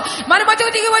శక్తితోను మన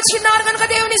మధ్యకు దిగి వచ్చినారు కనుక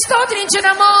దేవుని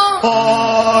స్తోత్రించుదాము.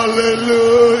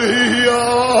 Hallelujah.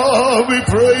 We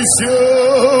praise you.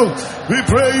 We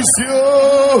praise you.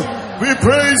 We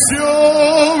praise you.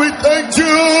 We thank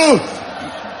you.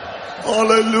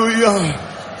 Hallelujah.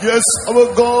 Yes, our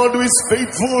God who is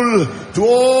faithful to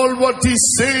all what He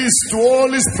says, to all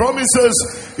His promises.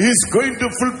 He is going to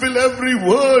fulfill every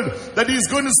word that He is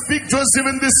going to speak to us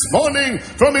even this morning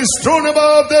from His throne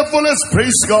above. Therefore, let's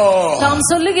praise God. தாம்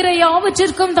சொல்லுகிற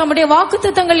யாவற்றிற்கும் தம்முடைய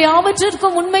வாக்குத்தத்தங்கள்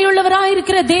யாவற்றிற்கும் உண்மையுள்ளவராய்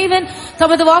இருக்கிற தேவன்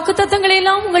தமது வாக்குத்தத்தங்களை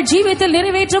எல்லாம் உங்கள் ஜீவியத்தில்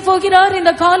நிறைவேற்றப் போகிறார்.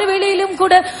 இந்த காலவேளையிலும்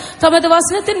கூட தமது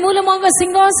வசனத்தின் மூலமாக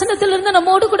சிங்காசனத்திலிருந்து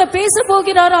நம்மோடு கூட பேச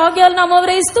போகிறார். ஆகையால் நாம்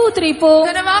அவரை ஸ்தோத்திரிப்போம்.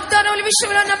 తన వాగ్దానముల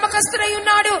విషయంలో నమ్మకస్తుడై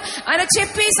ఉన్నాడు. ఆయన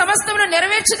చెప్పి సమస్తమును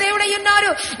నెరవేర్చు దేవుడై ఉన్నారు.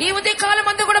 ఈ ఉదయ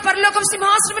కాలమందు కూడా పరలోకం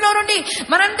సింహాసనంలో నుండి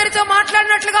మనందరితో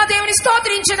మాట్లాడినట్లుగా దేవుని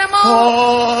స్తోత్రించుదాము.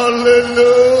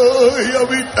 Hallelujah.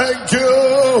 We thank you,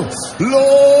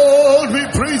 Lord. We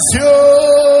praise you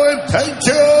and thank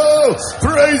you.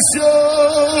 Praise you.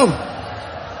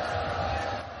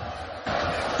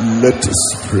 Let us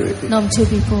pray. நாம்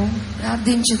ஜெபிப்போம்.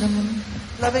 ప్రార్థించుదాము.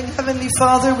 Loving Heavenly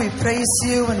Father, we praise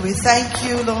you and we thank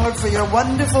you, Lord, for your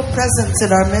wonderful presence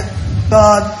in our midst,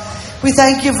 God. We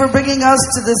thank you for bringing us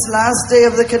to this last day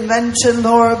of the convention,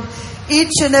 Lord.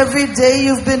 Each and every day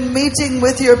you've been meeting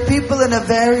with your people in a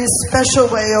very special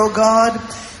way, oh God.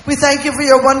 We thank you for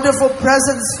your wonderful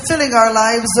presence filling our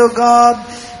lives, oh God.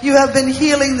 You have been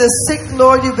healing the sick,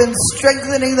 Lord. You've been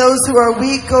strengthening those who are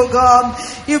weak, oh God.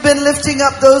 You've been lifting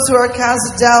up those who are cast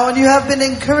down. You have been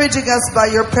encouraging us by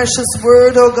your precious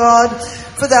word, oh God.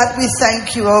 For that we thank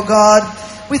you, oh God.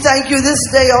 We thank you this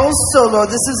day also, Lord.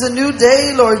 This is a new day,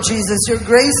 Lord Jesus. Your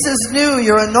grace is new.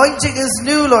 Your anointing is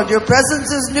new, Lord. Your presence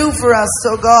is new for us,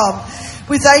 oh God.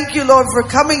 We thank you, Lord, for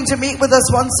coming to meet with us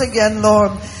once again,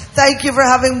 Lord. Thank you for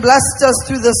having blessed us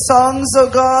through the songs, oh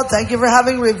God. Thank you for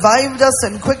having revived us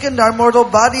and quickened our mortal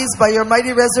bodies by your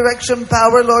mighty resurrection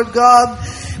power, Lord God.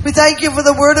 We thank you for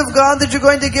the word of God that you're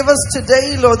going to give us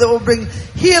today, Lord, that will bring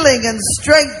healing and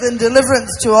strength and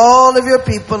deliverance to all of your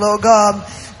people, oh God.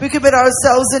 We commit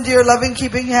ourselves into your loving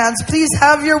keeping hands. Please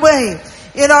have your way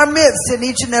in our midst, in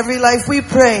each and every life, we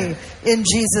pray in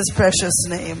Jesus' precious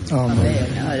name. Amen.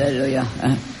 Hallelujah.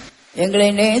 எங்களை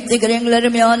நேசிக்கிற எங்கள்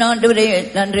அருமையான ஆண்டவரே,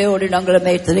 நன்றியோடு நாங்கள்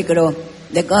மேய்த்திருக்கிறோம்.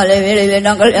 இந்த காலை வேளையிலே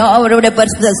நாங்கள் அவருடைய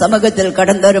பரிசுத்த சமூகத்தில்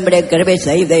கடந்து வரும்படியாக கிருபை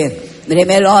செய்து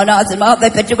மேலான ஆசீர்வாதத்தை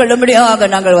பெற்றுக் கொள்ளும்படியாக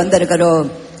நாங்கள் வந்திருக்கிறோம்.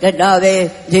 கர்த்தாவே,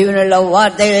 ஜீவனுள்ள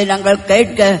வார்த்தைகளை நாங்கள்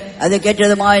கேட்க, அது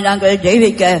கேட்டதுமாய் நாங்கள்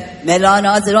ஜெயிக்க, மேலான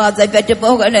ஆசீர்வாதத்தை பெற்று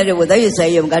போக உதவி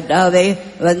செய்யும். கர்த்தாவே,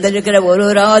 வந்திருக்கிற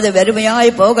ஒருவராது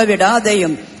வெறுமையாய் போக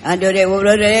விடாதையும் ஆண்டவரே,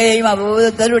 ஒவ்வொருவரையும்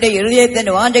ஒவ்வொருத்தருடைய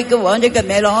இருதயத்தின் வாஞ்சிக்க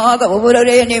மேலாக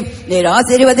ஒவ்வொருவரையும் நீர்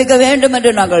ஆசீர்வதிக்க வேண்டும்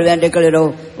என்று நாங்கள் வேண்டிக்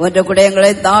கொள்கிறோம். ஒன்று கூட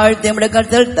எங்களை தாழ்த்தி நம்முடைய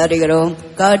கருத்தில் தருகிறோம்.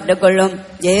 காட்டுக்கொள்ளும்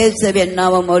இயேசுவின்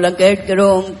நாமம் மூலம்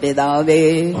கேட்கிறோம் பிதாவே.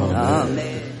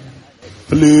 ஆமென்.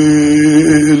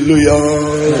 Hallelujah.